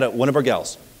 I had one of our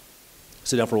gals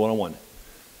sit down for a one-on-one. I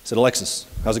said, Alexis,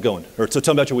 how's it going? Or so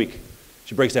tell me about your week.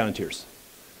 She breaks down in tears.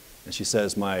 And she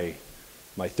says, my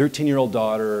 13-year-old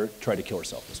daughter tried to kill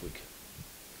herself this week.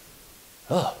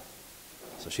 Oh.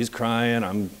 So she's crying.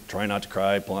 I'm trying not to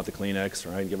cry, pulling out the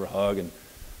Kleenex, right, give her a hug. And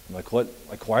I'm like, what?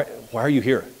 Like, why are you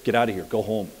here? Get out of here. Go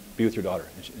home. Be with your daughter.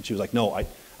 And she was like, no,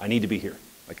 I need to be here.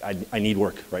 Like, I need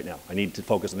work right now. I need to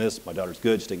focus on this. My daughter's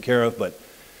good. She's taken care of. But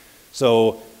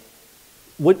so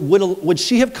would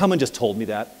she have come and just told me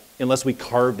that? unless we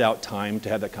carved out time to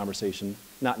have that conversation?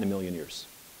 Not in a million years.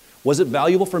 Was it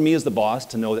valuable for me as the boss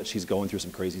to know that she's going through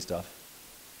some crazy stuff?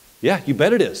 Yeah, you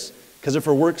bet it is. Because if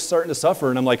her work's starting to suffer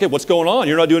and I'm like, hey, what's going on?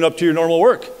 You're not doing up to your normal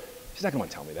work. She's not going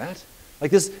to tell me that. Like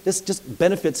this just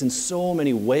benefits in so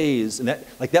many ways. And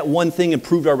that one thing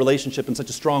improved our relationship in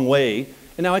such a strong way.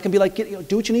 And now I can be like,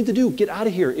 do what you need to do. Get out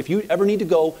of here. If you ever need to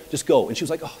go, just go. And she was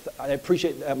like, oh, I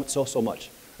appreciate that so much.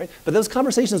 Right? But those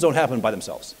conversations don't happen by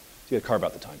themselves. So you got to carve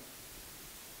out the time.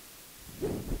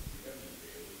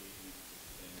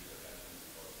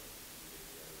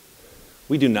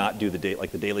 We do not do the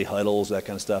daily huddles, that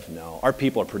kind of stuff. No, our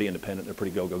people are pretty independent. They're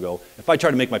pretty go. If I try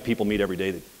to make my people meet every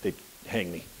day, they'd hang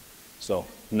me. So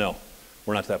no,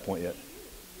 we're not to that point yet.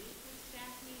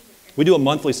 We do a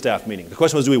monthly staff meeting. The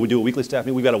question was, do we do a weekly staff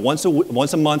meeting? We've got a once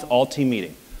a month all team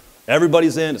meeting.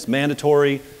 Everybody's in. It's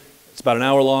mandatory. It's about an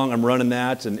hour long. I'm running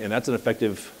that, and that's an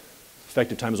effective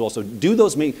time as well. So do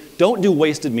those meetings. Don't do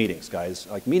wasted meetings, guys.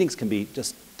 Like meetings can be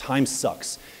just, time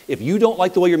sucks. If you don't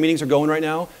like the way your meetings are going right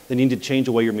now, then you need to change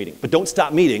the way you're meeting. But don't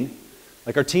stop meeting.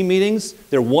 Like our team meetings,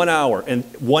 they're 1 hour, and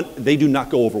they do not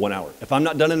go over 1 hour. If I'm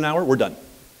not done in an hour, we're done.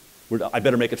 I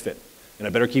better make it fit, and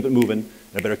I better keep it moving,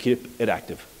 and I better keep it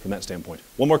active from that standpoint.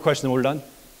 One more question, then we're done.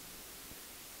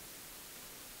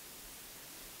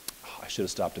 Oh, I should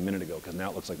have stopped a minute ago, because now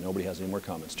it looks like nobody has any more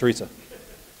comments. Teresa.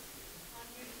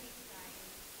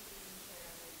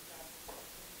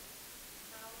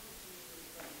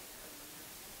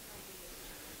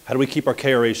 How do we keep our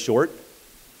KRAs short?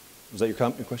 Was that your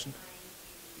question?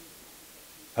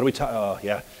 How do we tie?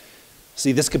 Yeah.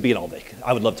 See, this could be an all day.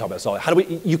 I would love to talk about this all day. How do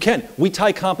we? You can. We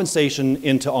tie compensation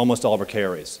into almost all of our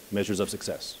KRAs, measures of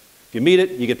success. If you meet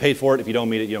it, you get paid for it. If you don't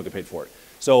meet it, you don't get paid for it.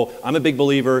 So I'm a big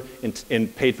believer in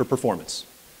paid for performance.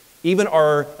 Even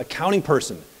our accounting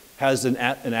person has an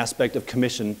aspect of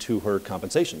commission to her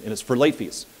compensation, and it's for late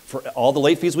fees. For all the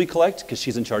late fees we collect, because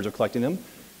she's in charge of collecting them,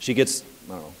 she gets,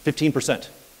 I don't know, 15%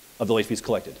 of the late fees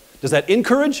collected. Does that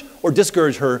encourage or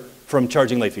discourage her from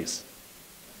charging late fees?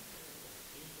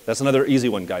 That's another easy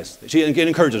one, guys. She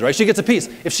encourages, right? She gets a piece.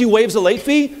 If she waives a late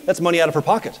fee, that's money out of her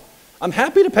pocket. I'm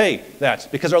happy to pay that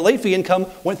because our late fee income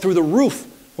went through the roof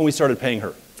when we started paying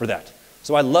her for that.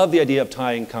 So I love the idea of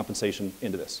tying compensation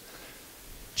into this.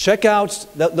 Check out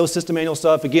those system manual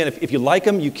stuff. Again, if you like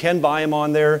them, you can buy them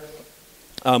on there.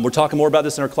 We're talking more about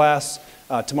this in our class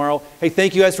tomorrow. Hey,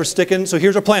 thank you guys for sticking. So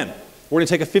here's our plan. We're going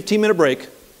to take a 15-minute break.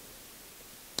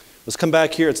 Let's come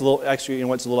back here. It's a little, actually, you know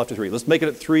what, it's a little after 3. Let's make it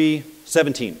at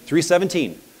 3:17.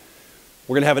 3:17.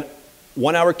 We're going to have a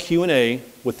 1-hour Q&A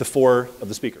with the 4 of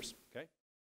the speakers.